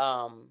the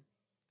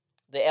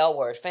L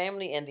word,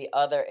 family, and the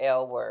other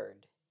L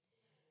word.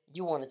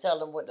 You want to tell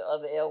them what the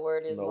other L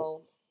word is, Nope.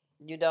 Mo?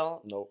 You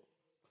don't? Nope.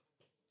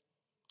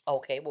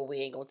 Okay, well we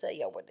ain't gonna tell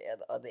y'all what the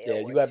other L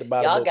Yeah, word. you got to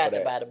buy the Y'all book got for to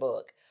that. buy the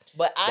book.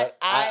 But But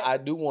I I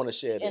do want to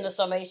share in the this.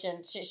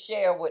 summation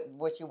share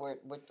what you were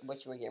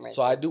getting ready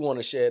So to. I do want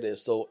to share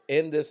this. So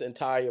in this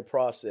entire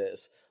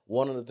process,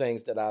 one of the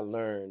things that I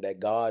learned that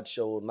God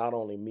showed not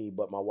only me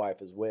but my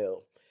wife as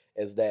well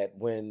is that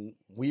when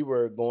we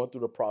were going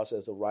through the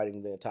process of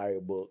writing the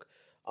entire book,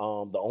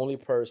 the only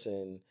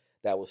person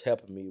that was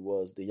helping me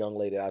was the young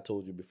lady I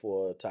told you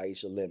before,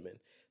 Taisha Lemon.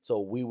 So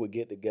we would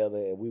get together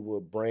and we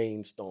would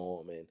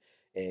brainstorm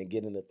and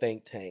get in the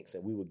think tanks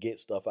and we would get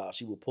stuff out.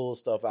 She would pull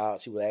stuff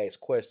out. She would ask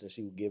questions.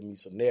 She would give me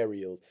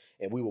scenarios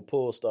and we would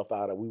pull stuff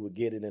out and we would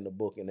get it in the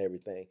book and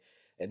everything.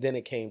 And then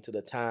it came to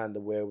the time to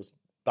where it was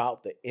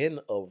about the end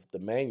of the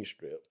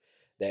manuscript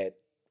that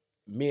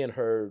me and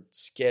her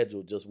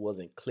schedule just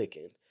wasn't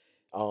clicking.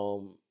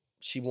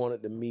 She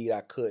wanted to meet,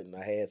 I couldn't.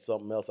 I had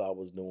something else I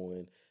was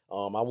doing.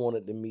 I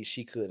wanted to meet,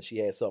 she couldn't. She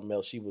had something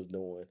else she was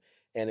doing.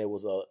 And it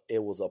was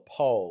a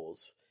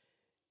pause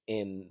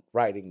in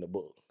writing the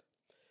book.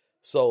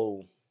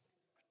 So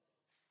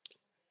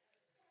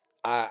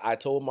I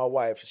told my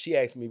wife, she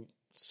asked me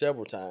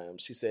several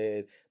times, she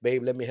said,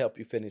 babe, let me help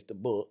you finish the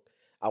book.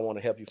 I want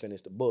to help you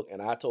finish the book.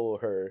 And I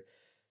told her,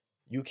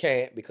 you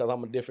can't, because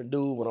I'm a different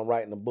dude when I'm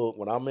writing a book.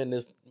 When I'm in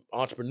this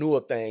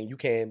entrepreneur thing, you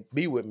can't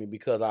be with me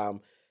because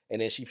I'm,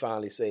 and then she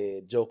finally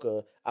said,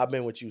 Joker, I've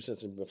been with you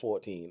since I've been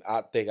 14.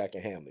 I think I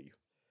can handle you.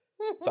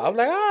 So I was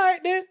like, all right,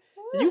 then.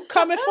 You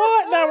coming for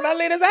it now. When I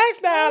lay this axe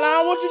down, I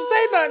don't want you to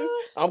say nothing.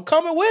 I'm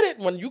coming with it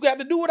when you got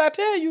to do what I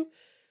tell you.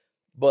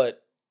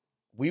 But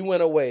we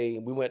went away.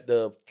 We went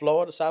to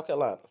Florida, South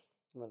Carolina.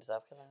 You went to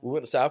South Carolina? We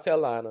went to South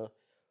Carolina.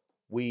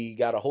 We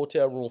got a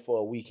hotel room for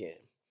a weekend.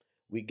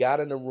 We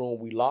got in the room.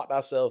 We locked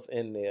ourselves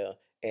in there.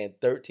 And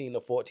 13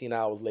 or 14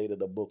 hours later,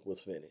 the book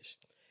was finished.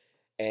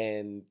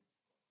 And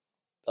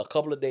a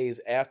couple of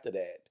days after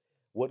that,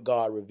 what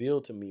God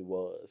revealed to me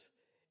was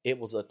it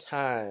was a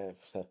time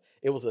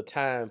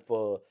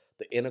for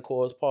the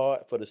intercourse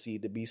part, for the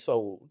seed to be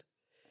sowed.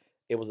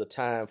 It was a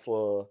time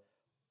for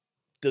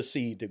the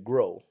seed to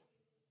grow.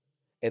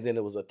 And then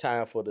it was a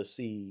time for the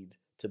seed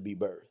to be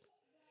birthed.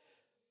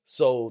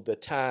 So the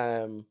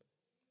time,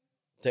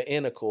 the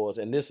intercourse,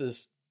 and this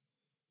is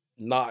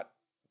not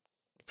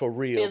for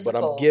real, Physical,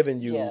 but I'm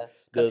giving you yeah,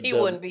 because he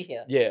wouldn't be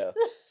here. Yeah.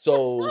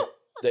 So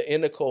the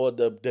intercourse,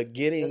 the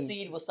getting, The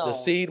seed was sown. The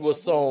seed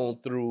was sown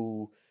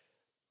through,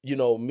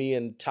 me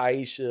and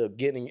Taisha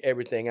getting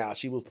everything out.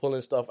 She was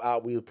pulling stuff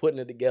out. We were putting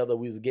it together.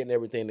 We was getting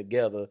everything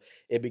together.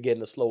 It began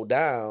to slow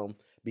down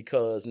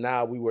because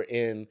now we were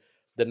in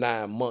the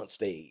 9-month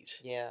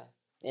stage. Yeah.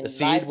 And the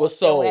seed life was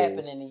still sold.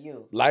 happening to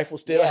you. Life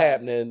was still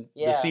happening.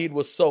 Yeah. The seed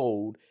was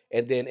sold,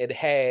 and then it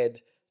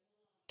had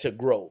to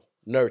grow,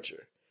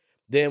 nurture.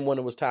 Then when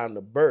it was time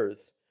to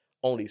birth,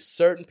 only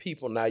certain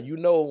people. Now,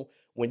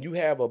 when you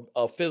have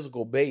a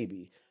physical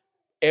baby,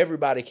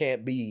 everybody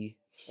can't be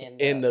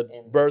in the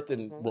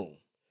birthing room.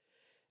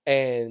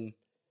 And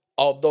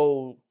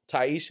although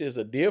Taisha is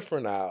a dear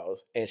friend of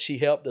ours, and she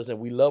helped us, and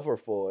we love her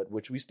for it,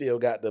 which we still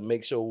got to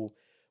make sure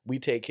we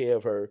take care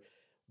of her,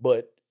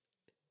 but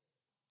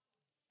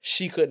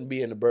she couldn't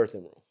be in the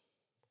birthing room.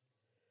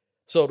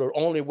 So the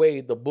only way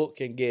the book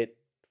can get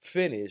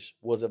finished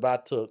was if I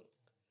took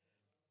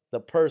the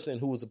person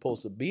who was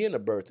supposed to be in the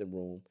birthing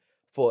room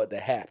for it to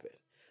happen.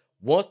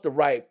 Once the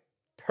right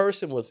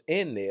person was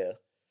in there,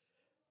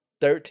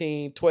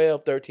 13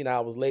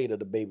 hours later,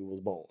 the baby was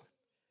born,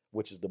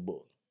 which is the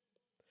book.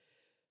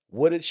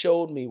 What it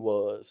showed me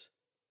was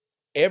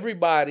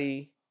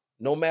everybody,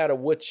 no matter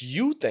what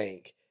you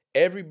think,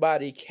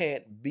 everybody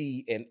can't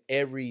be in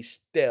every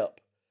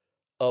step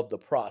of the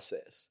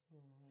process.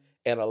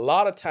 And a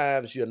lot of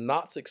times you're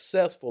not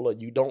successful or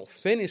you don't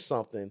finish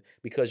something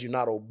because you're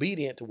not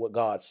obedient to what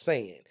God's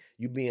saying.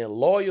 You're being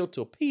loyal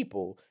to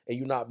people and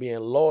you're not being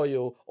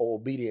loyal or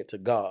obedient to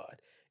God.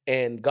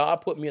 And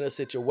God put me in a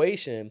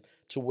situation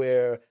to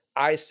where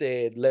I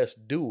said, let's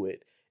do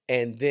it.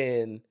 And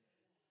then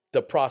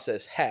the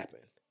process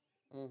happened.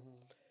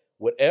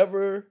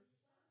 Whatever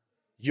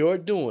you're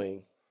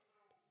doing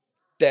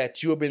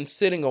that you've been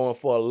sitting on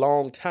for a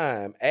long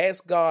time,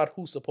 ask God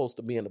who's supposed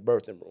to be in the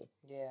birthing room.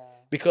 Yeah.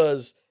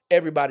 Because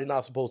everybody's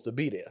not supposed to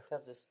be there.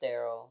 Because it's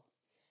sterile.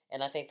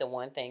 And I think the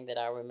one thing that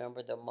I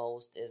remember the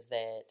most is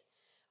that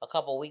a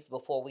couple weeks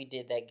before we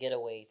did that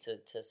getaway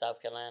to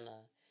South Carolina,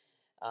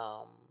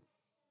 I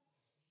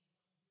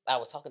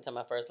was talking to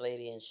my first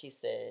lady and she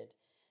said,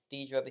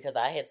 Deidre, because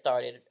I had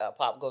started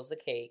Pop Goes the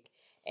Cake,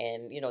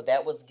 and,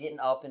 that was getting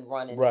up and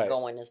running and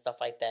going and stuff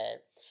like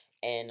that.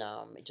 And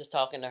just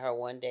talking to her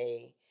one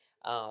day,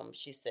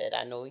 she said,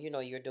 I know,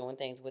 you're doing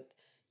things with,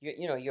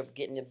 you're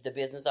getting the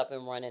business up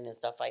and running and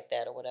stuff like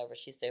that or whatever.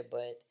 She said,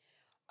 but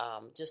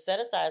just set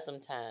aside some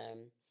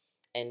time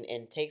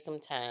and take some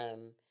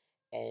time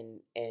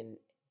and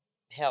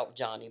help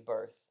Johnny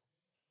birth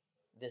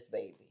this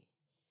baby.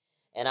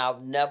 And I'll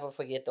never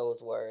forget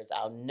those words.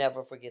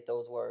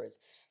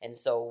 And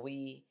so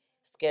we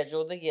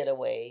scheduled the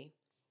getaway.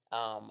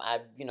 I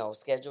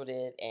scheduled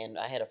it, and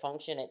I had a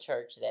function at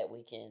church that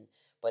weekend.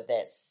 But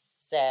that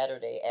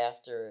Saturday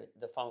after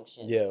the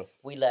function,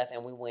 we left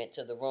and we went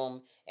to the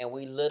room, and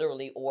we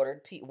literally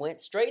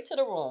went straight to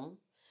the room,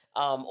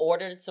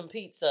 ordered some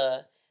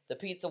pizza. The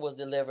pizza was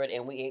delivered,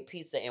 and we ate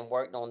pizza and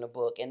worked on the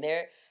book.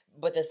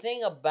 But the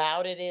thing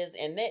about it is,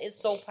 and that is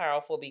so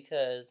powerful,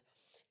 because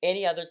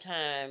any other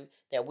time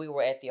that we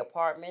were at the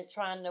apartment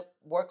trying to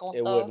work on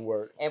stuff, wouldn't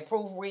work, and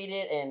proofread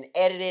it and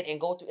edit it and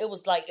go through, it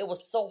was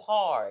so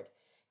hard.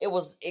 It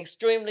was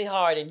extremely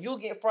hard, and you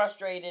get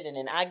frustrated, and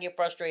then I get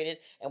frustrated,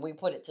 and we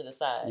put it to the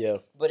side. Yeah.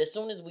 But as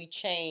soon as we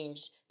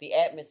changed, the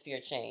atmosphere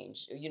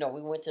changed.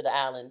 We went to the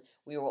island.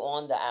 We were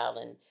on the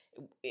island.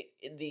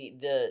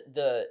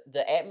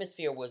 The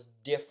atmosphere was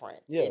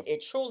different. Yeah.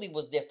 It truly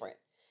was different,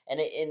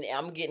 and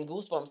I'm getting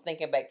goosebumps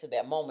thinking back to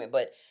that moment.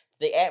 But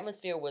the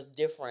atmosphere was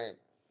different,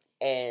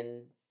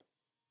 and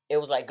it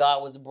was like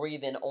God was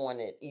breathing on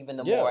it even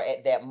more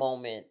at that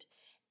moment.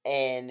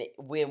 And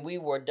when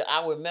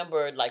I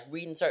remember like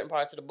reading certain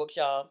parts of the book,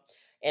 y'all,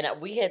 and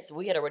we had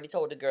already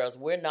told the girls,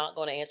 we're not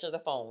going to answer the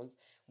phones.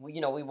 We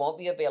won't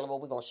be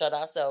available. We're going to shut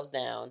ourselves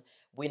down.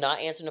 We're not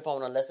answering the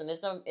phone unless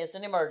it's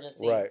an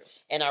emergency. Right.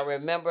 And I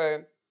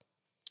remember,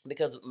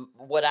 because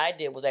what I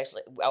did was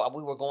actually,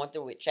 we were going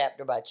through it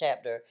chapter by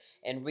chapter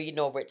and reading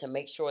over it to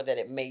make sure that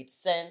it made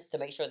sense, to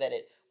make sure that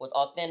it was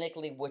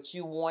authentically what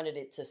you wanted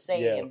it to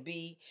say and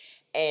be.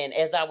 And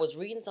as I was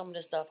reading some of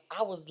this stuff,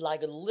 I was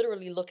like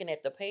literally looking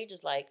at the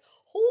pages like,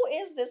 who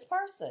is this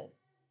person?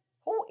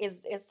 Who is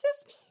this?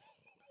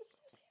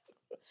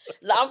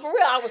 I'm for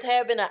real. I was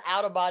having an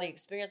out-of-body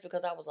experience,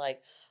 because I was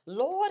like,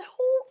 Lord,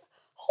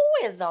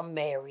 who is I'm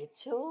married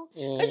to?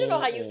 Because you know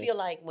how you feel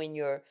like when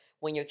your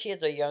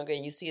kids are younger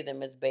and you see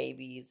them as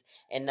babies,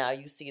 and now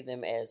you see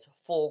them as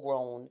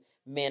full-grown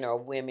men or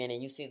women,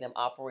 and you see them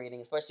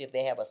operating, especially if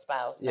they have a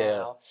spouse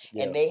now,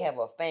 and they have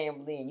a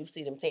family, and you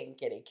see them taking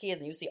care of their kids,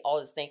 and you see all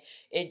this thing,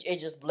 it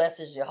just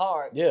blesses your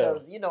heart,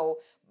 because,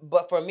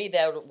 but for me,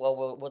 that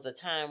was a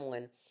time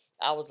when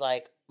I was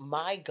like,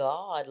 my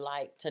God,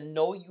 like, to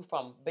know you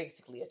from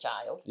basically a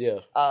child,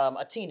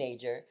 a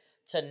teenager,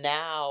 to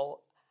now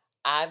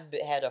I've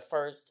had a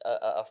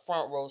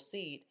front row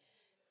seat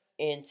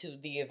into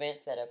the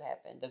events that have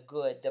happened, the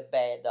good, the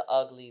bad, the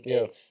ugly,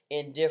 the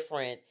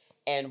indifferent,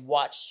 and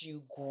watch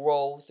you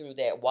grow through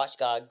that. Watch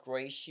God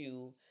grace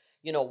you,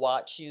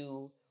 watch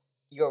your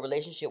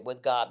relationship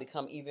with God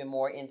become even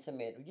more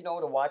intimate,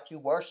 to watch you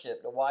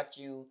worship, to watch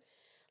you,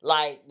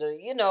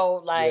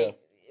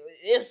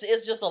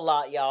 it's just a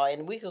lot, y'all.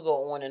 And we could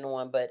go on and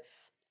on, but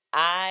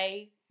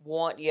I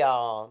want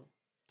y'all,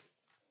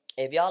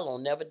 if y'all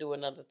don't never do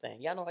another thing,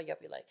 y'all know how y'all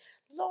be like,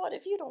 Lord,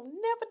 if you don't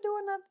never do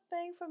another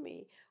thing for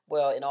me.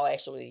 Well, in all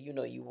actually, you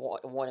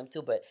want him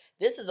to, but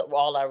this is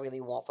all I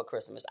really want for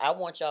Christmas. I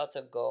want y'all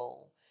to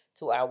go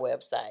to our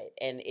website,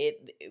 and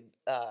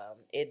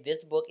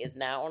this book is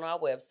now on our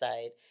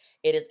website.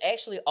 It is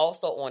actually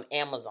also on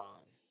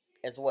Amazon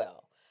as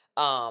well.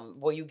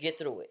 Where you get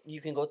through it. You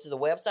can go to the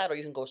website, or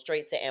you can go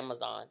straight to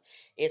Amazon.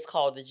 It's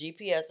called The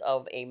GPS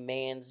of a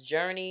Man's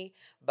Journey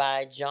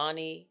by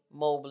Johnny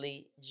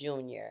Mobley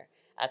Jr.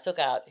 I took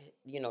out,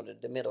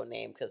 the middle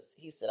name, because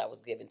he said I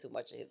was giving too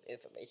much of his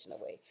information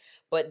away.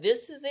 But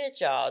this is it,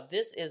 y'all.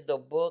 This is the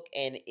book,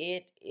 and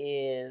it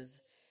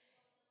is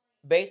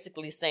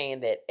basically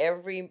saying that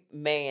every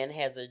man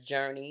has a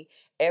journey.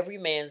 Every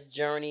man's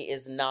journey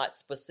is not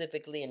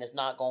specifically, and it's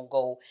not going to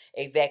go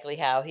exactly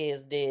how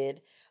his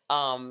did.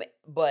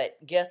 But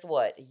guess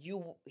what?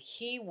 You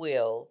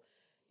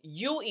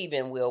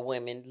even will,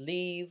 women,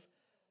 leave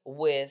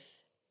with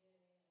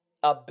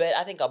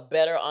I think a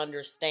better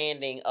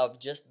understanding of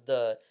just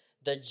the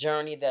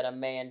journey that a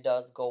man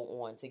does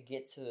go on to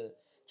get to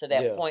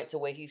that point to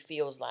where he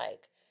feels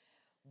like,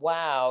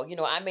 wow,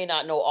 I may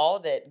not know all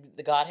that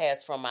the God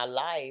has for my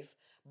life,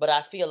 but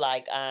I feel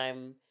like I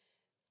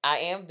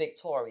am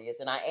victorious,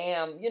 and I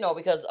am,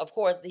 because of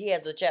course he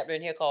has a chapter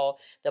in here called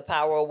The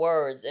Power of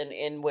Words,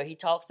 and where he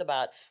talks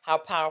about how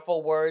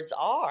powerful words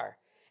are,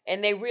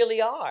 and they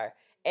really are.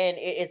 And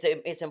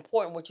it's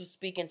important what you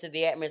speak into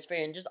the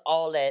atmosphere and just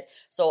all that.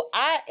 So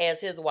I,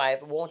 as his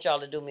wife, want y'all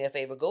to do me a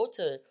favor. Go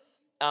to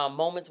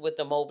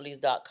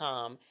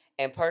momentswiththemobleys.com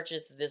and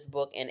purchase this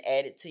book and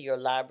add it to your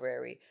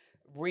library.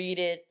 Read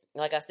it.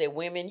 Like I said,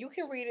 women, you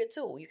can read it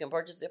too. You can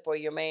purchase it for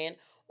your man,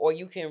 or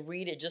you can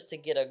read it just to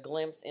get a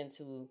glimpse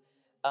into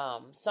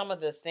some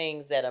of the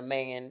things that a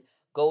man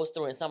goes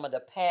through and some of the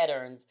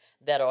patterns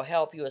that'll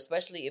help you,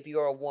 especially if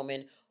you're a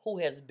woman who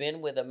has been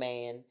with a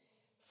man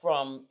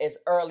from as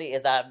early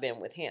as I've been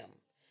with him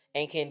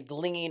and can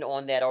glean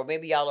on that. Or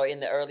maybe y'all are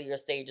in the earlier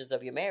stages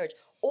of your marriage,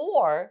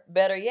 or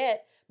better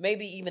yet,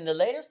 maybe even the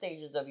later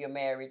stages of your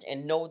marriage,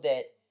 and know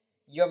that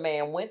your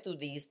man went through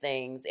these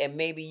things, and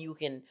maybe you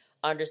can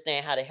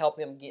understand how to help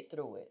him get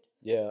through it.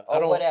 Yeah.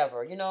 Or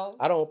whatever,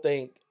 I don't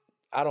think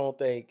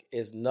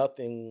it's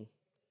nothing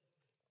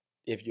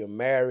if you're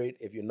married,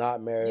 if you're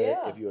not married,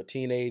 if you're a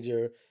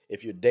teenager,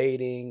 if you're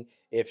dating,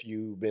 if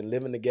you've been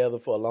living together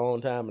for a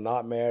long time and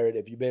not married,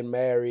 if you've been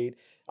married,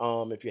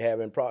 if you're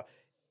having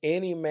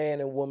any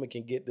man and woman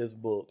can get this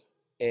book,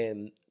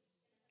 and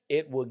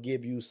it will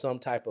give you some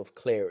type of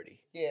clarity.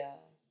 Yeah.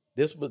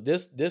 This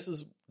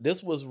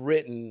was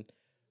written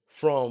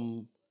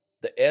from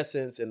the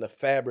essence and the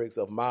fabrics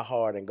of my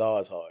heart and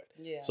God's heart.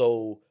 Yeah.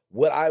 So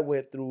what I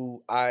went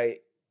through, I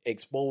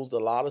exposed a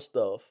lot of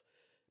stuff,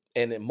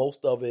 and in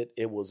most of it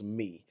was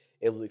me.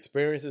 It was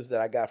experiences that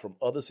I got from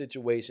other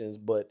situations,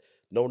 but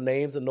no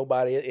names of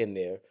nobody in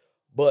there.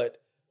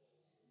 But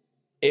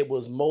it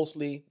was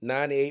mostly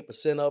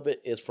 98% of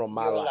it is from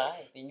my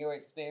life and your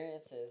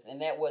experiences,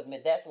 and that's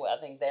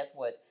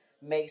what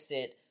makes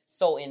it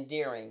so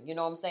endearing. You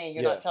know what I'm saying?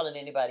 You're not telling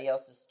anybody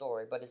else's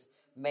story, but it's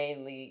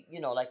mainly,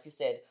 like you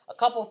said, a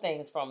couple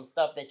things from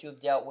stuff that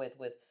you've dealt with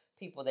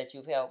people that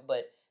you've helped,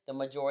 but the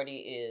majority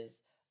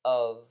is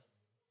of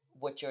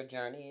what your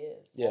journey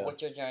is, or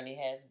what your journey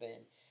has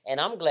been. And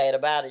I'm glad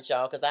about it,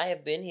 y'all, because I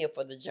have been here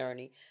for the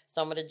journey.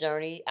 Some of the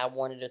journey, I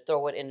wanted to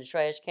throw it in the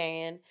trash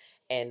can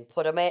and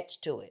put a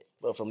match to it.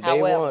 But from day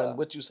one,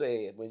 what you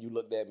said when you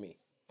looked at me?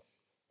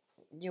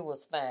 You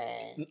was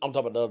fine. I'm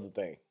talking about the other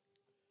thing.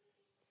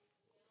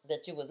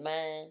 That you was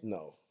mine?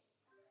 No.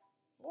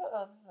 What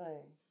other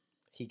thing?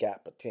 He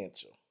got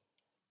potential.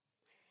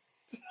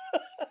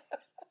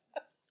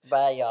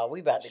 Bye, y'all.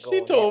 We about to go.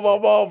 She told my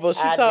mama.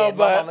 She talking about.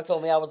 My mama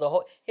told me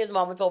his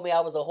mama told me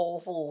I was a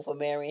whole fool for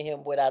marrying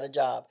him without a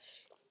job.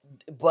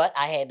 But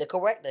I had to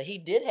correct her. He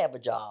did have a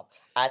job.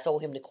 I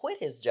told him to quit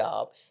his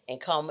job and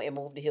come and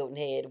move to Hilton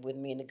Head with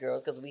me and the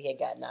girls, because we had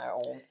gotten our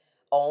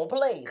own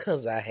place.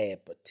 Because I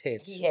had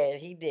potential.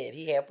 He did.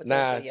 He had potential,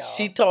 now, y'all.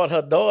 She taught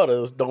her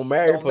daughters don't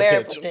marry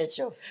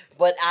potential.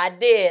 But I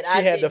did.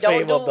 She had the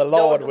favor of the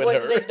Lord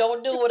with her.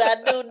 Don't do what I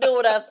do. Do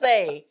what I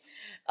say.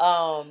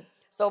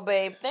 So,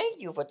 babe, thank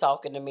you for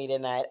talking to me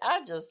tonight.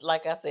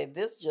 Like I said,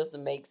 this just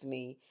makes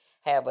me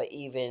have a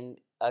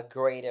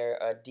greater,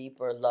 a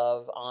deeper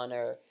love,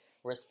 honor,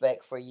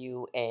 respect for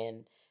you.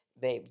 And,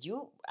 babe,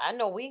 I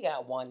know we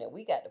got one that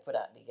we got to put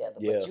out together,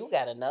 but you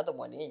got another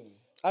one in you.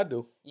 I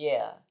do.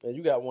 Yeah. And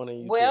you got one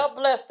in you, Well, too.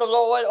 Bless the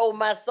Lord, oh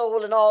my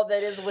soul, and all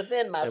that is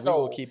within my soul. And we're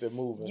going to keep it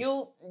moving.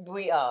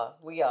 We are.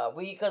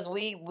 Because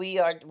we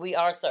are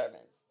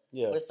servants.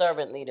 Yeah. We're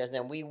servant leaders,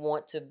 and we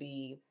want to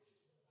be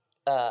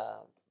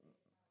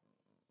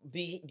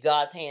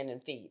God's hand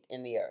and feet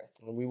in the earth.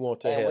 And we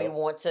want to help. We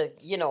want to,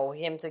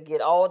 him to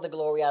get all the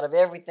glory out of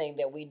everything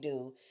that we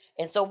do.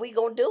 And so we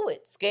going to do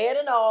it. Scared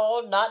and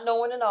all, not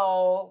knowing and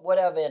all,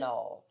 whatever and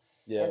all.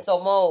 Yeah. And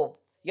so, Mo,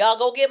 y'all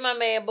go get my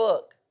man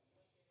book.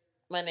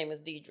 My name is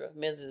Deidre.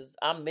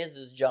 I'm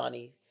Mrs.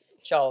 Johnny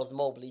Charles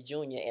Mobley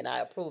Jr., and I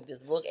approve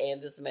this book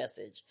and this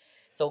message.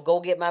 So go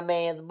get my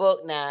man's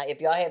book now.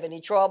 If y'all have any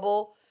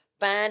trouble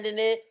finding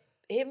it,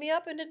 hit me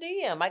up in the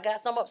DM. I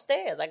got some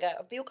upstairs. I got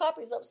a few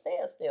copies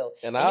upstairs still.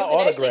 And you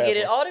can actually get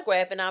it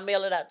autographed, and I'll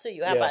mail it out to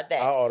you. How about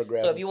that? I'll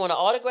autograph So if you want an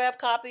autographed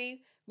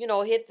copy,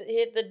 hit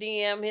the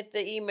DM, hit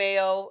the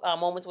email,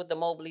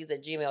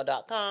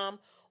 momentswiththemobleys@gmail.com,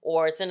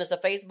 or send us a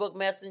Facebook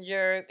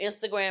Messenger,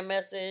 Instagram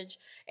message,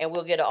 and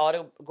we'll get an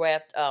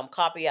autographed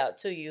copy out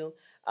to you.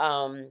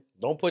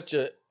 Don't put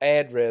your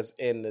address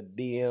in the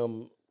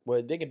DM.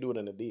 Well, they can do it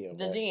in the DM.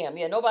 The right? DM,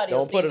 yeah. Nobody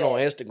Don't will see put it that.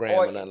 on Instagram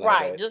or nothing like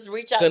that. Right, just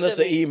reach out Send to us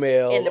an me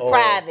email. in the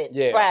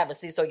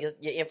privacy, so your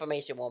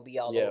information won't be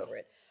all over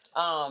it.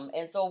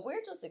 And so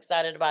we're just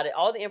excited about it.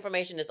 All the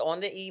information is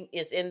on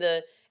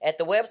at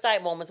the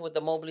website Moments with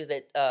the Mobleys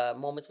at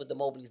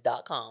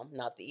momentswiththemobleys.com,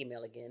 not the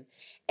email again.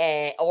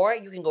 Or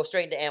you can go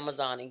straight to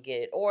Amazon and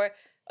get it. Or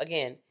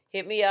again,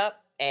 hit me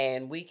up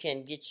and we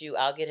can get you.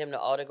 I'll get him to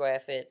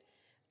autograph it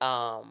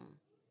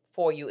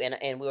for you,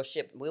 and we'll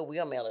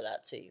mail it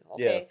out to you.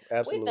 Okay? Yeah,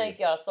 absolutely. We thank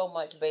y'all so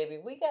much, baby.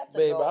 We got to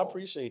Baby, go. I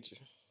appreciate you.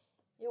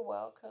 You're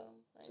welcome.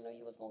 I know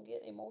you was gonna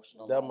get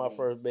emotional. That was my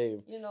first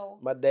baby. You know,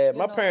 my dad.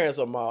 My know. parents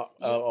are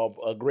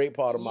a great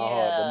part of my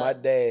heart, but my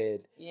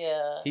dad,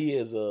 he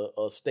is a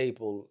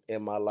staple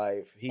in my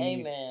life.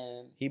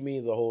 Amen. He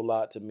means a whole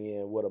lot to me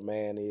and what a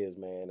man is,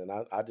 man. And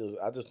I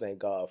just thank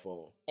God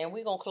for him. And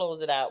we're gonna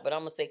close it out, but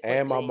I'm gonna say quickly.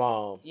 And my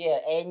mom. Yeah,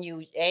 and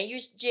you,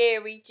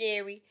 Jerry.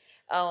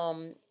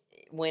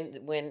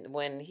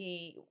 When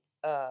he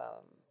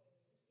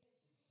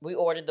we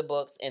ordered the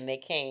books and they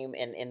came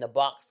and the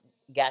box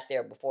got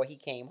there before he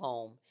came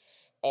home,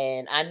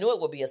 and I knew it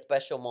would be a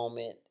special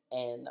moment,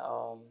 and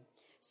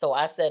so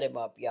I set him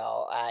up,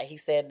 y'all. He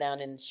sat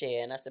down in the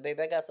chair and I said,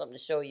 baby, I got something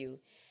to show you,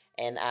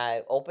 and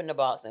I opened the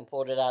box and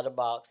pulled it out of the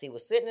box. He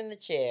was sitting in the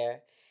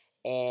chair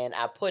and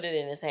I put it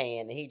in his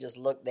hand and he just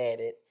looked at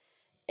it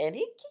and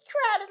he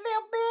cried a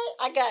little bit.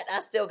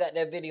 I still got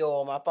that video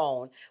on my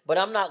phone, but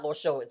I'm not gonna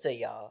show it to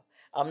y'all.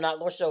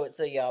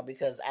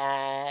 Because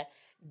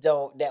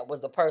that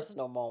was a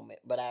personal moment,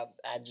 but I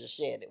just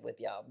shared it with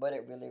y'all. But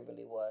it really,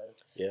 really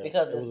was. Yeah,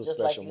 because it's just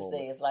like you moment.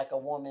 say, it's like a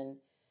woman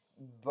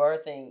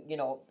birthing,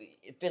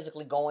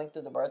 physically going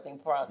through the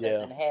birthing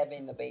process and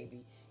having the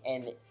baby.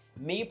 And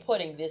me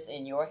putting this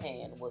in your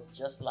hand was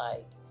just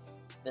like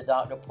the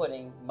doctor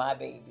putting my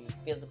baby,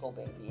 physical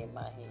baby, in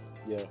my hand.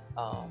 Yeah.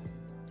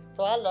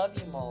 So I love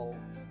you, Mo.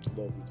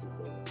 Love you too,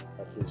 baby.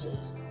 I appreciate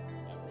you.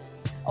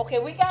 Okay,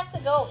 we got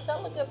to go.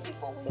 Tell the good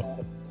people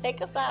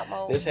take us out,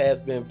 Mo. This has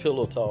been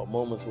Pillow Talk,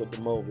 Moments with the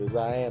Mobleys.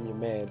 I am your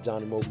man,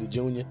 Johnny Mobley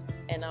Jr.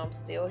 And I'm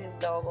still his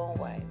doggone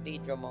wife,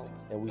 Deidre Mobley.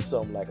 And we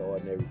something like an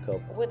ordinary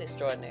couple. With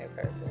extraordinary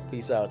purpose.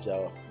 Peace out,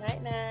 y'all.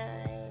 Night,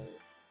 night.